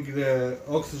pumping the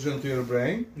oxygen to your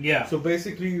brain. Yeah. So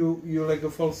basically you like a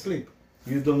fall asleep.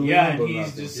 You don't yeah, remember and he's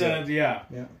nothing. just said, yeah.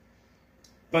 Yeah.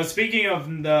 But speaking of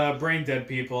the brain dead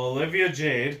people, Olivia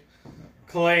Jade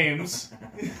claims...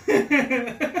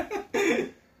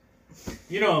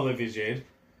 You know Olivia Jade.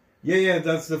 Yeah,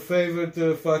 that's the favorite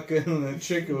fucking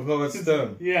chick of Howard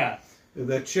Stern. Yeah.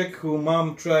 The chick who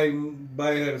mom tried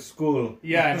buy her school.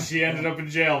 Yeah, and she ended up in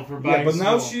jail for buying but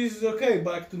now school. she's okay,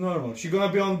 back to normal. She's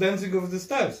gonna be on Dancing with the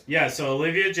Stars. Yeah, so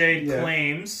Olivia Jade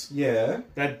claims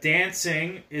that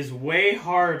dancing is way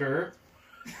harder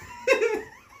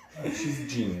she's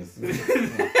genius.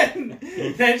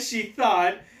 than she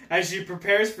thought as she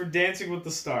prepares for Dancing with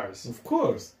the Stars. Of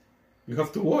course. You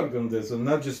have to work on this and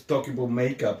not just talk about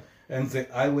makeup and say,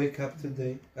 I wake up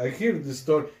today. I hear the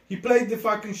story. He played the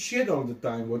fucking shit all the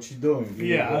time. What's she doing?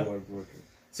 Yeah.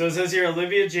 So it says here,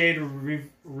 Olivia Jade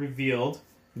revealed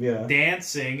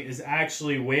dancing is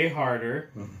actually way harder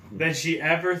than she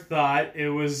ever thought it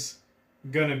was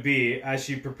gonna be as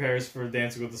she prepares for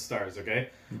Dancing with the Stars, okay?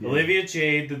 Yeah. Olivia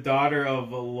Jade, the daughter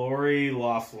of Lori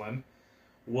Loughlin,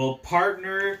 will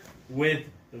partner with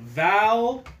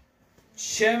Val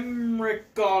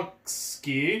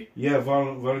Chemerikovsky. Yeah,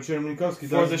 Val Chemerikovsky.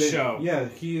 For the show. Yeah,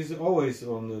 he is always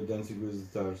on the Dancing with the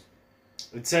Stars.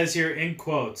 It says here in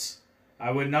quotes,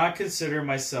 I would not consider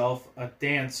myself a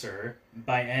dancer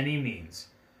by any means,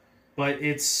 but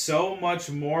it's so much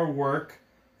more work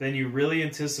than you really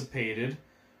anticipated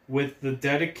with the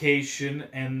dedication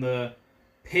and the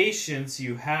patience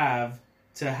you have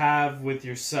to have with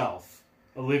yourself,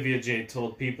 Olivia Jade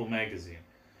told People magazine.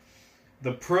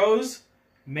 The pros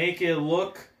make it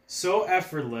look so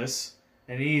effortless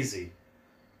and easy,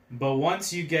 but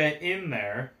once you get in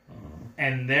there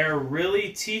and they're really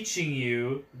teaching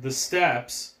you the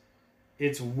steps,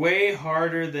 it's way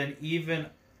harder than even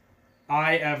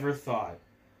I ever thought.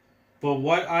 But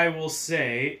what I will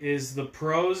say is the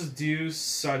pros do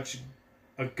such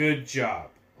a good job,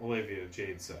 Olivia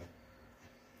Jade said.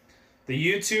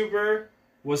 The YouTuber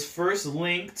was first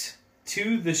linked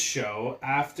to the show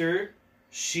after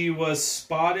she was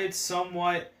spotted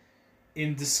somewhat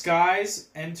in disguise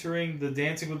entering the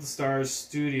Dancing with the Stars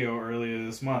studio earlier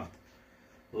this month.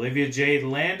 Olivia Jade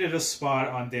landed a spot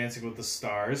on Dancing with the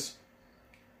Stars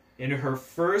in her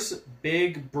first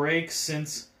big break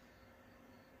since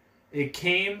it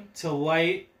came to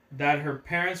light that her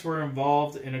parents were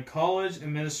involved in a college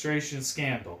administration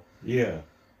scandal. Yeah.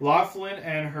 Laughlin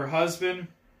and her husband,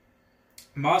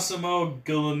 Massimo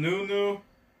Giuliano,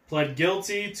 pled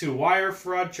guilty to wire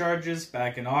fraud charges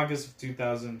back in August of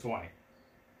 2020.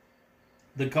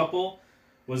 The couple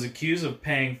was accused of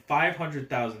paying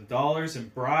 $500,000 in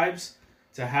bribes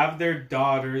to have their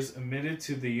daughters admitted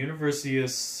to the University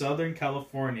of Southern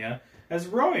California as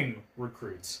rowing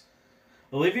recruits.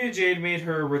 Olivia Jade made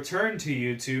her return to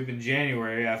YouTube in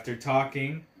January after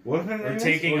taking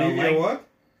a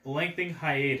lengthy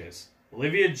hiatus.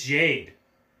 Olivia Jade.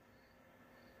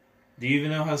 Do you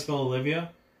even know how to spell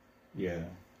Olivia? Yeah.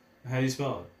 How do you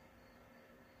spell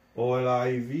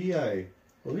Olivia.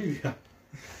 Olivia.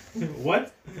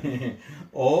 What?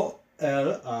 Olivia.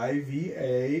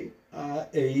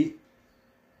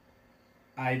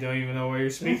 I don't even know what you're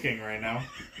speaking right now.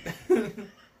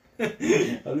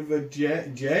 Olivia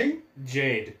Jade.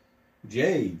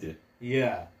 Jade.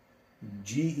 Yeah.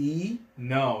 G-E?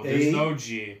 No, there's no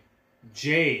G.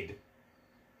 Jade.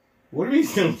 What do you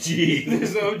mean no G?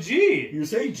 There's no G. You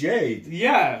say Jade.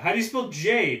 Yeah, how do you spell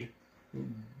Jade?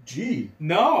 G.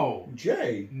 No.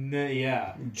 J.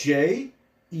 Yeah.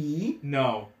 J-E.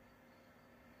 No.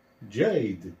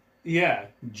 Jade. Yeah.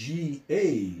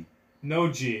 G-A.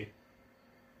 No G.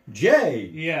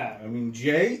 J. Yeah. I mean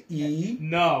J-E.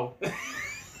 No.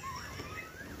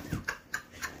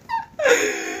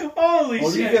 Holy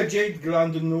Olivia shit. Jade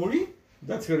Glandinulli?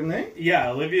 That's her name?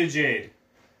 Yeah, Olivia Jade.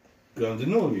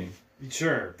 Glandinulli.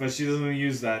 Sure, but she doesn't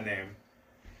use that name.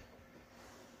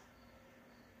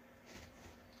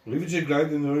 Olivia Jade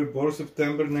Glandinulli, born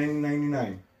September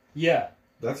 1999. Yeah.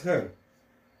 That's her.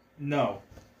 No.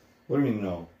 What do you mean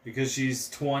no? Because she's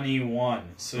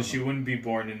 21, so she wouldn't be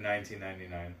born in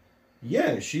 1999.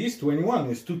 Yeah, she's 21.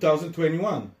 It's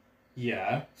 2021.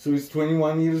 Yeah. So it's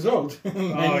 21 years old.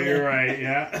 Oh, you're right,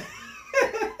 yeah.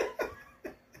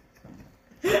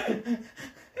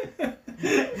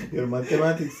 Your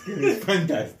mathematics skill is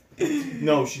fantastic.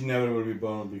 No, she never will be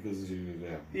born because she...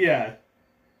 Yeah.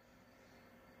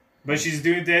 But she's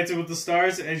doing Dancing with the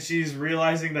Stars, and she's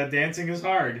realizing that dancing is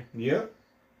hard. Yeah.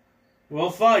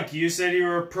 Well, fuck, you said you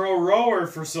were a pro rower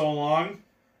for so long.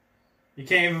 You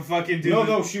can't even fucking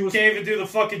do she was... Can't even do the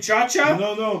fucking cha-cha?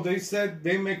 No, they said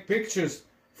they make pictures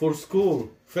for school.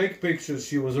 Fake pictures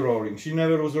she was rowing. She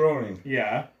never was rowing.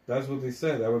 Yeah. That's what they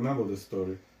said. I remember the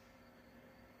story.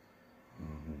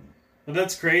 But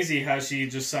that's crazy how she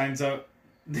just signs up.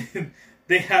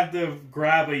 They have to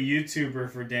grab a YouTuber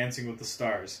for Dancing with the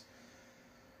Stars.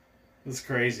 That's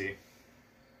crazy.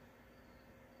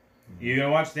 You gonna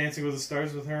watch Dancing with the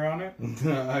Stars with her on it?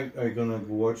 I gonna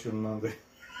watch on Monday.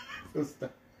 Is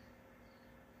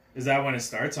that when it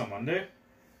starts, on Monday?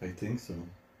 I think so.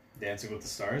 Dancing with the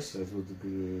Stars? That's what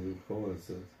the caller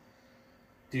says.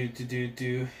 Do do do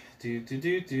do do do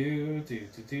do do do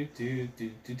do do do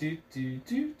do do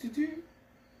do do do.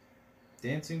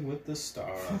 Dancing with the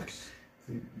Stars.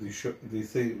 They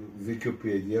say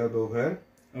Wikipedia about her.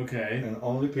 Okay. And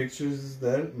only pictures is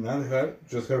there, not her,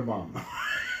 just her mom.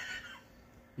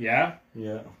 Yeah?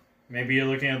 Yeah. Maybe you're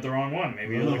looking at the wrong one.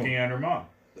 Maybe you're looking at her mom.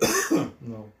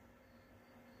 No.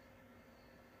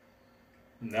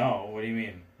 No, what do you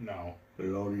mean? No.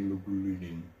 Lori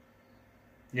Lugulin.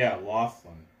 Yeah,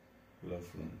 Laughlin.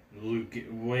 Laughlin.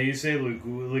 What do you say,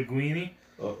 Linguini?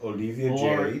 Olivia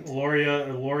Jade. Lori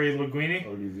Linguini?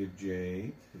 Olivia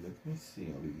Jade. Let me see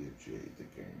Olivia Jade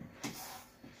again.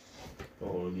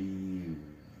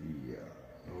 Olivia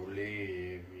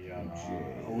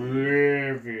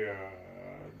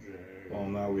Jade. Oh,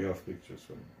 now we have pictures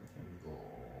from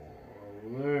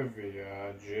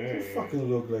Olivia Jade. She fucking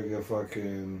look like a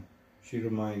fucking... She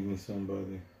reminds me of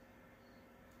somebody.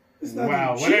 It's not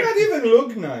wow. She not even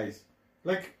look nice.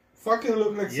 Like, fucking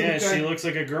look like some yeah, kind... she looks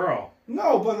like a girl.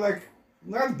 No, but like,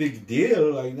 not big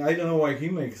deal. Like, I don't know why he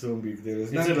makes so big deal.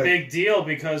 It's a big deal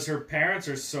because her parents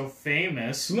are so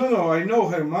famous. No, I know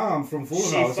her mom from Full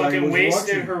House. She fucking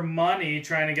wasted her money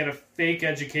trying to get a fake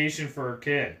education for her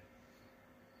kid.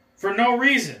 For no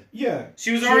reason. Yeah.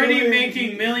 She was already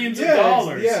making millions of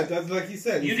dollars. Yeah, that's like he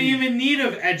said. You didn't even need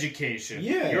an education.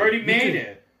 Yeah. You already made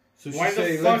it. So she Why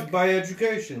say, the fuck? Let's buy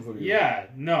education for you. Yeah,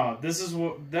 no, that's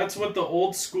what the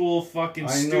old school fucking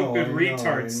stupid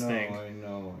retards think. I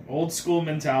know. Old school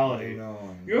mentality. I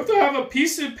know. You have to have a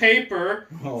piece of paper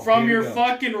from here your you go.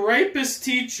 fucking rapist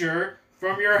teacher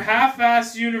from your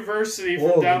half-ass university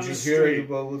from down did the you street. hear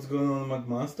about what's going on in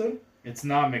McMaster? It's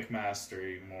not McMaster,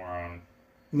 you moron.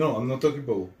 No, I'm not talking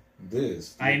about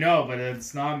this. I know, but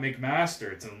it's not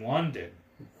McMaster. It's in London.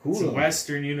 It's a Cool.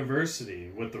 Western University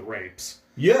with the rapes.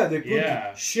 Yeah, they put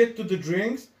Yeah. shit to the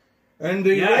drinks, and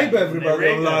they Yeah, rape they everybody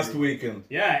rape on last everybody. weekend.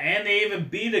 Yeah, and they even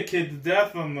beat a kid to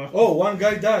death on the... Oh, one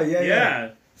guy died. Yeah, yeah.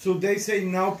 So they say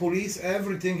now police,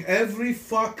 everything, every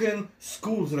fucking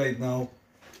schools right now,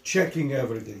 checking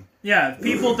everything. Yeah, if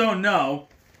people don't know,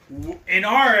 in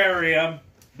our area,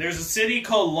 there's a city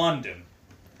called London.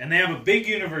 And they have a big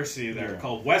university there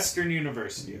called Western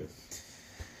University. Yes.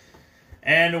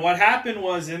 And what happened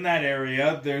was in that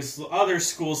area, there's other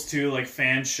schools too, like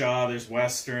Fanshawe, there's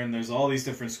Western, there's all these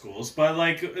different schools. But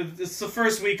like, it's the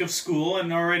first week of school,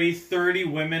 and already 30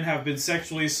 women have been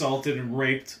sexually assaulted and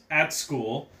raped at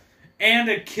school. And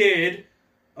a kid,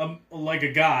 like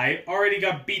a guy, already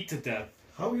got beat to death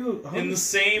How in the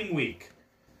same week.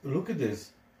 Look at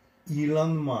this.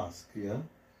 Elon Musk, yeah?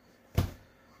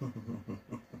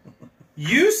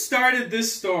 You started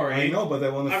this story. I know, but I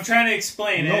want to... I'm trying to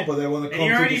explain it. No, but I want to come And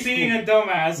you're to already the being school. a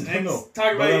dumbass and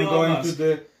talking about but I'm Elon going Musk.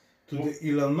 to the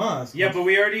Elon Musk. Yeah, but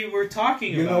we already were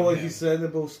talking You about know what him. he said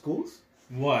about schools?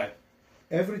 What?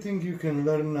 Everything you can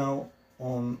learn now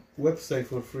on website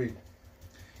for free.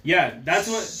 Yeah, that's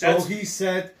what... So That's, he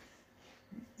said,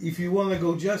 if you want to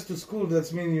go just to school,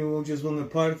 that's mean you just want to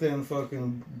party and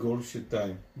fucking bullshit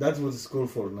time. That's what it's school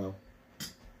for now.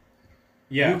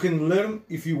 yeah. You can learn,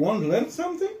 if you want to learn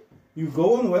something, you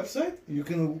go on website, you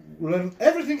can learn,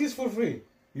 everything is for free.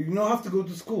 You don't have to go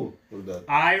to school for that.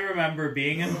 I remember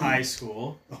being in high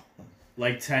school,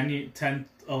 like 10,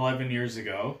 11 years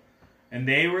ago, and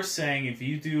they were saying if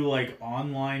you do, like,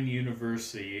 online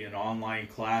university and online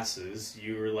classes,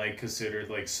 you were, like, considered,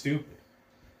 like, stupid.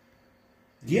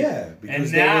 Yeah, because And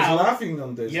they now- was laughing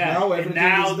on this. Yeah, Now and everything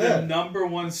now is the there. number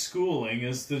one schooling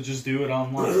is to just do it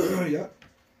online. Yeah.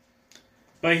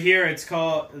 But here it's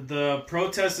called, the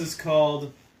protest is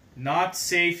called Not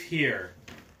Safe Here,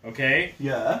 okay?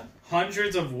 Yeah.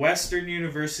 Hundreds of Western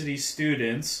University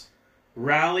students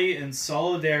rally in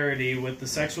solidarity with the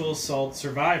sexual assault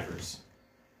survivors.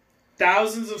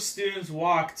 Thousands of students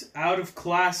walked out of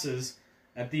classes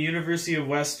at the University of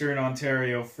Western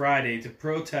Ontario Friday to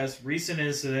protest recent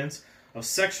incidents of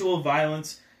sexual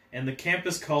violence and the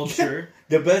campus culture.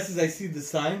 The best is I see the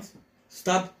signs.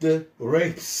 Stop the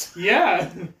rapes. Yeah.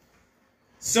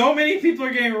 So many people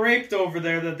are getting raped over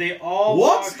there that they all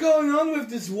What's walk- going on with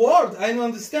this world? I don't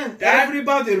understand. That-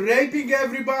 Everybody raping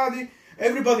everybody.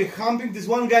 Everybody humping. This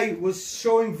one guy was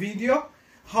showing video.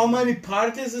 How many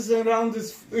parties is around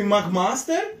this in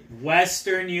McMaster?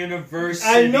 Western University.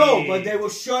 I know, but they were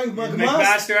showing McMaster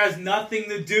McMaster. has nothing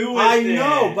to do with I it.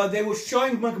 know, but they were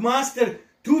showing McMaster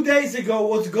 2 days ago.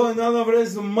 What's going on over there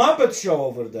is a Muppet show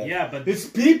over there. Yeah, but It's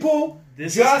people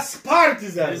This just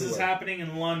parties everywhere. this is happening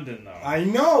in London, though. I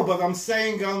know, but I'm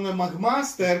saying on the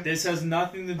McMaster. This has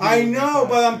nothing to do I with know,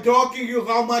 but I'm McMaster. talking you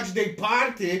how much they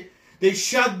party. They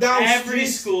shut down Every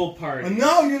streets. school party.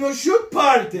 No, you know, should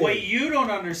party. What you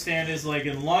don't understand is, like,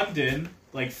 in London,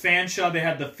 like, Fanshawe, they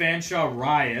had the Fanshawe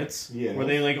riots, Yeah. where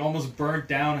they, like, almost burnt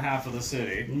down half of the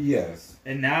city. Yes.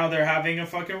 And now they're having a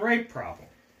fucking rape problem.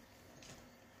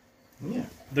 Yeah.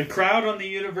 The crowd on the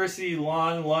University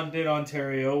lawn, London,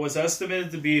 Ontario, was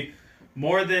estimated to be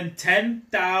more than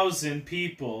 10,000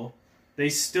 people. They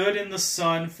stood in the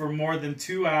sun for more than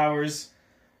 2 hours,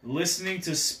 listening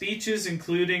to speeches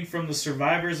including from the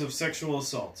survivors of sexual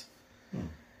assault.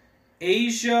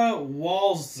 Asia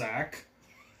Walzak.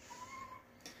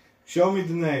 Show me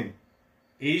the name.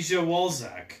 Asia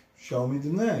Walzak. Show me the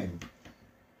name.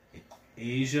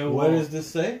 Asia What Wal- does this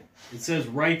say? It says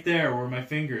right there where my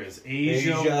finger is.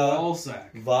 Asia Asia-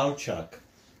 Walzak. Walczak.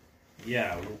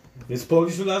 Yeah, His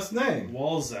Polish last name.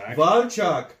 Walzak.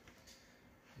 Walczak.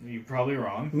 You're probably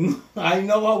wrong. I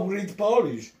know how to read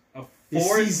Polish. A It's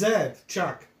fourth CZ.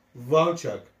 Czak.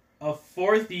 Walczak. A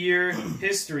fourth-year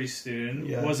history student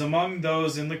Yeah. was among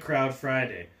those in the crowd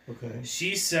Friday. Okay.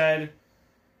 She said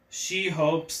she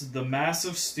hopes the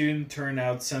massive student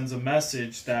turnout sends a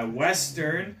message that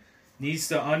Western needs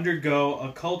to undergo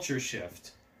a culture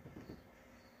shift.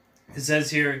 It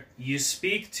says here, you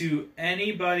speak to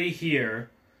anybody here,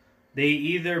 they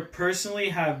either personally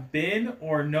have been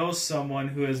or know someone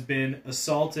who has been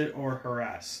assaulted or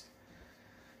harassed.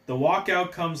 The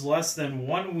walkout comes less than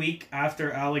 1 week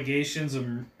after allegations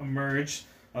emerged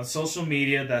on social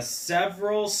media that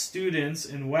several students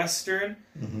in Western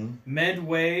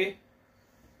Medway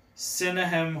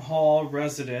Sydenham Hall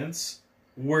residence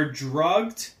were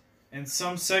drugged and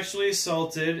some sexually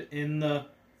assaulted in the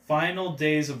final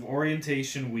days of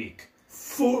orientation week.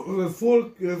 Full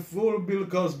Bill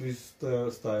Cosby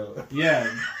style.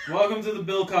 Yeah, welcome to the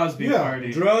Bill Cosby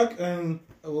party. Drug and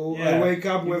I wake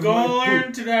up with Go my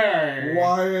learn today.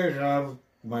 Why I have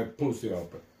my pussy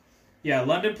open? Yeah,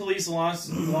 London police launched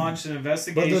an But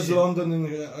investigation. is London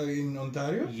in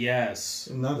Ontario? Yes.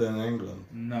 Not in England.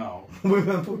 No.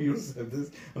 Remember you said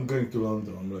this? I'm going to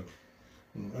London. I'm like,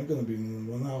 I'm gonna be in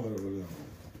 1 hour over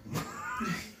there.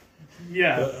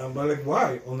 Yeah. But like,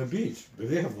 why? On the beach. But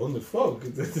they have on the fog.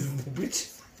 This is the beach.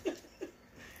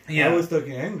 Yeah. I was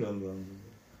talking England.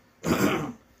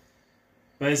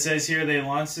 But it says here they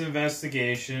launched an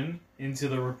investigation into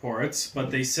the reports, but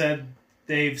they said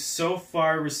they've so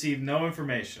far received no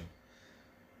information.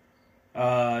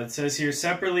 It says here,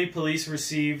 separately, police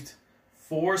received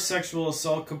 4 sexual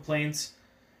assault complaints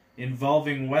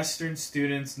involving Western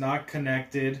students not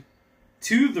connected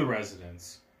to the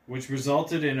residents, which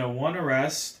resulted in a 1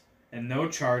 arrest and no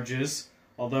charges,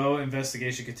 although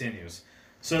investigation continues.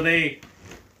 So they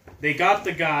got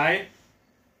the guy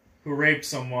who raped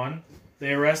someone,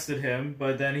 they arrested him,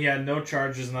 but then he had no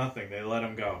charges, nothing. They let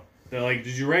him go. They're like,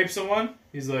 did you rape someone?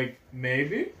 He's like,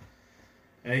 maybe.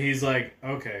 And he's like,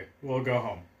 okay, we'll go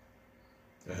home.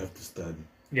 I have to study.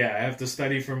 Yeah, I have to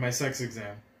study for my sex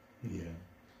exam. Yeah.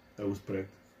 I was pregnant.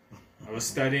 I was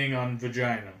studying on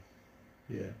vagina.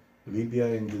 Yeah. Libya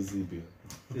and the Zibia.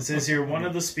 It says here, one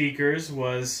of the speakers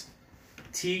was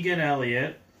Tegan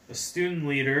Elliott, a student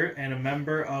leader and a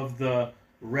member of the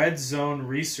Red Zone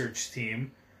research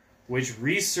team, which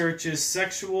researches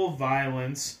sexual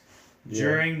violence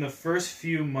during the first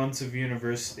few months of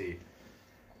university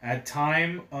at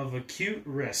time of acute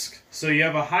risk. So you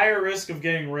have a higher risk of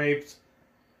getting raped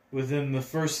within the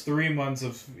first 3 months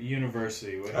of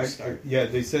university. Yeah,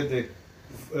 they said that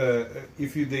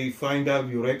if they find out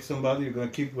you rape somebody, you're gonna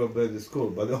keep them by the school,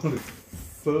 but only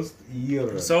first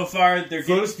year. So far, they're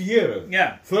first year.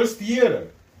 Yeah. First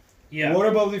year. Yeah. What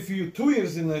about if you 2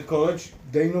 years in the college?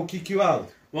 They no kick you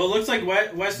out. Well, it looks like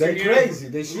Western. They're crazy.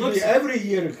 They should be every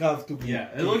year have to be. Yeah,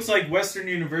 it looks like Western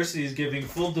University is giving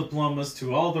full diplomas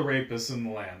to all the rapists in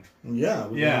the land. Yeah,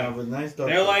 we have a nice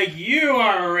doctor. They're like, you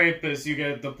are a rapist, you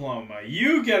get a diploma.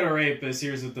 You get a rapist,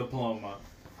 here's a diploma.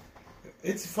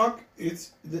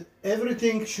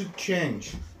 Everything should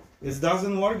change. It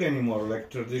doesn't work anymore like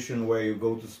traditional way you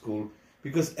go to school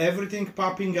because everything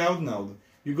popping out now.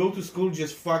 You go to school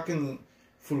just fucking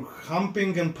for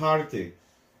humping and party.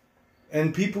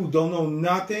 And people don't know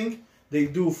nothing. They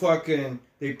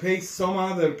pay some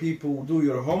other people do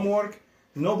your homework.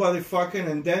 Nobody fucking,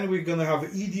 and then we're gonna have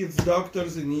idiots,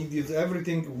 doctors, and idiots,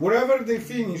 everything. Wherever they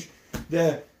finish,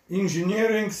 the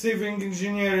engineering, civil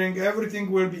engineering,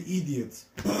 everything will be idiots.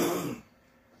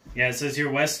 Yeah, it says here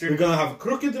Western. We're gonna have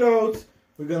crooked roads.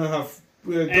 We're gonna have.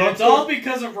 And it's all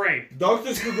because of rape.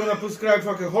 Doctors are gonna prescribe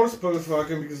fucking horse pills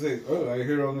fucking because I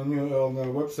hear on the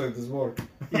website this work.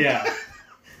 Yeah.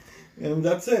 And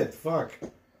that's it. Fuck.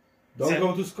 Don't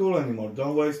go to school anymore.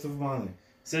 Don't waste of money.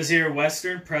 Says here,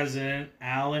 Western President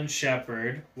Alan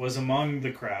Shepard was in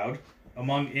the crowd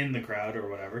or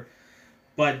whatever,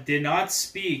 but did not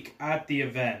speak at the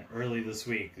event early this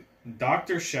week.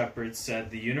 Dr. Shepard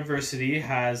said the university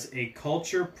has a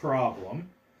culture problem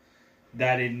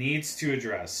that it needs to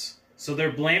address. So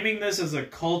they're blaming this as a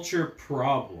culture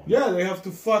problem. Yeah, they have to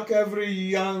fuck every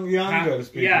younger.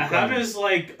 How does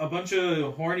like a bunch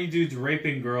of horny dudes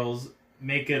raping girls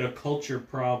make it a culture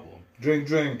problem?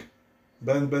 Drink.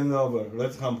 Bend over.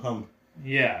 Let's hump.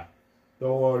 Yeah.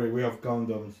 Don't worry, we have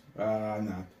condoms.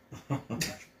 Not.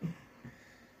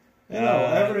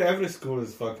 Every school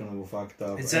is fucking fucked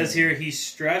up. It says here he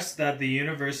stressed that the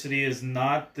university is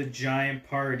not the giant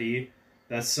party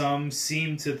that some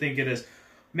seem to think it is.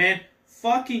 Man,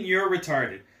 fucking you're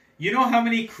retarded. You know how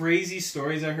many crazy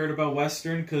stories I heard about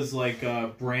Western? Because, like,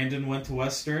 Brandon went to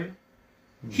Western.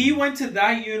 He went to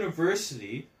that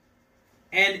university,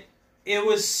 and it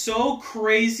was so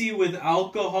crazy with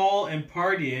alcohol and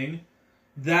partying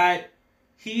that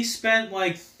he spent,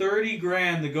 like, 30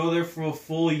 grand to go there for a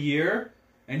full year,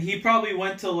 and he probably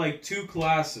went to, like, 2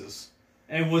 classes,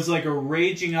 and was, like, a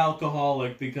raging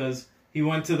alcoholic because he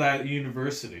went to that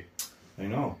university. I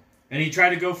know. And he tried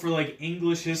to go for, like,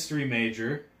 English history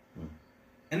major.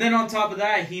 And then on top of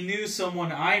that, he knew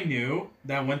someone I knew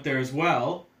that went there as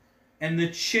well. And the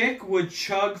chick would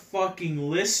chug fucking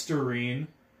Listerine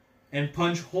and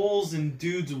punch holes in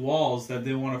dudes' walls that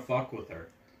didn't want to fuck with her.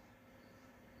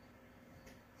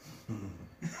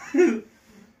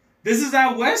 This is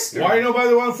at Western. Why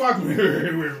nobody want to fuck me?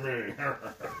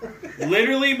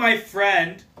 Literally, my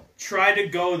friend try to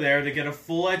go there to get a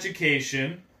full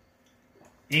education,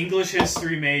 English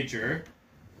history major,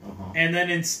 and then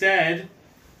instead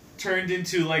turned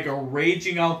into like a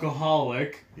raging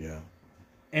alcoholic. Yeah.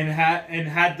 And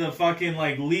had to fucking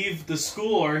like leave the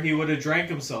school, or he would have drank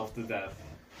himself to death.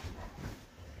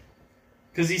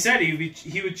 Because he said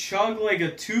he would chug like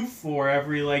a 2-4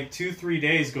 every like 2-3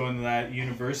 days going to that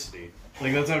university.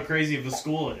 Like that's how crazy of a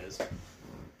school it is.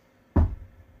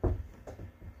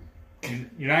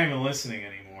 You're not even listening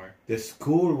anymore. The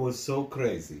school was so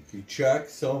crazy. He chugged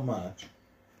so much.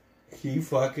 He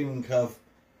fucking have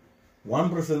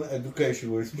 1%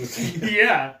 education where he's supposed to.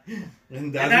 Yeah.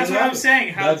 And that's what I'm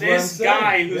saying. How That's what this I'm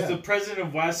guy, saying. who's Yeah. the president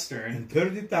of Western, And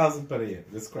 30,000 per year.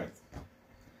 That's crazy.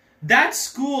 that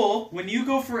school, when you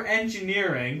go for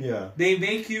engineering, Yeah. they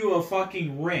make you a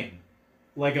fucking ring.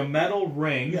 Like a metal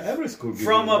ring. Yeah, every school gives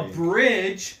From you a ring.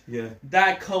 bridge Yeah.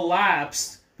 that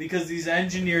collapsed because these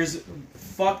engineers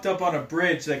fucked up on a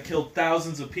bridge that killed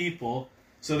thousands of people.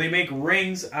 So they make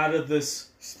rings out of this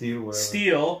Steel, whatever.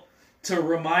 steel to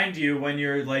remind you when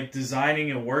you're like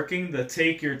designing and working to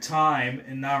take your time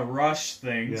and not rush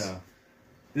things. Yeah.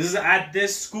 This is at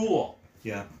this school.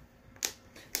 Yeah.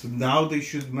 So now they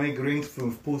should make rings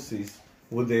from pussies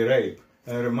would they rape.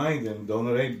 And remind them, don't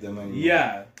rape them anymore.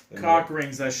 Yeah, And cock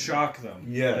rings that shock them.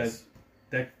 Yes.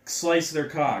 That slice their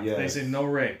cock. They Yes. say no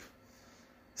rape.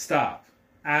 Stop.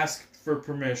 Ask for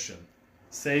permission.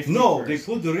 Safety No, first. they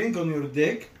put the ring on your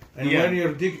dick, and Yeah. when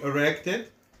your dick erected,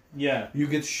 Yeah. you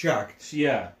get shocked.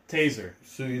 Yeah. Taser.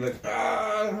 So you're like,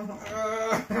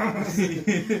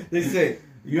 They say,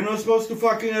 you're not supposed to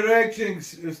fucking erect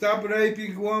things. Stop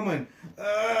raping women.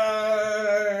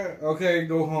 Okay,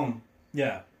 go home.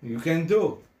 Yeah. You can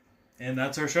do. And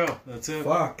that's our show. That's it.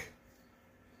 Fuck.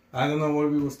 I don't know what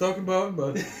we was talking about,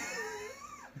 but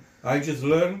I just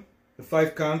learned the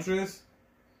 5 countries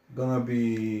gonna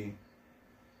be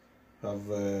have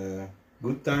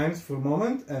good times for a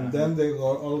moment, and then they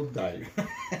all die.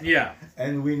 Yeah.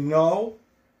 And we know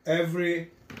every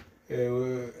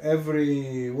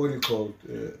what do you call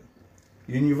it?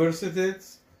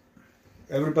 Universities.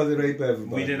 Everybody rape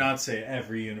everybody. We did not say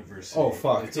every university. Oh,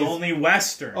 fuck. It's only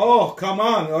Western. Oh, come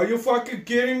on. Are you fucking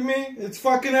kidding me? It's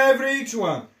fucking every each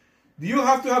one. You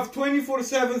have to have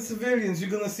 24/7 civilians.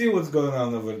 You're gonna see what's going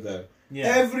on over there. Yeah.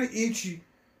 Every each.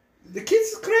 The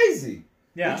kids are crazy.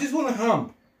 Yeah. They just wanna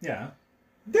hump. Yeah.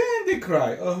 Then they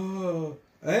cry. Oh.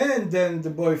 And then the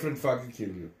boyfriend fucking kill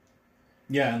you.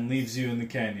 Yeah, and leaves you in the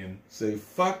canyon Say,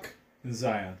 fuck. in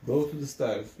Zion. Go to the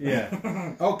stars. Yeah.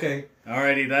 Okay.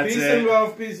 Alrighty, that's Peace it. and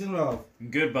love. Peace and love.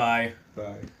 Goodbye.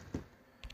 Bye.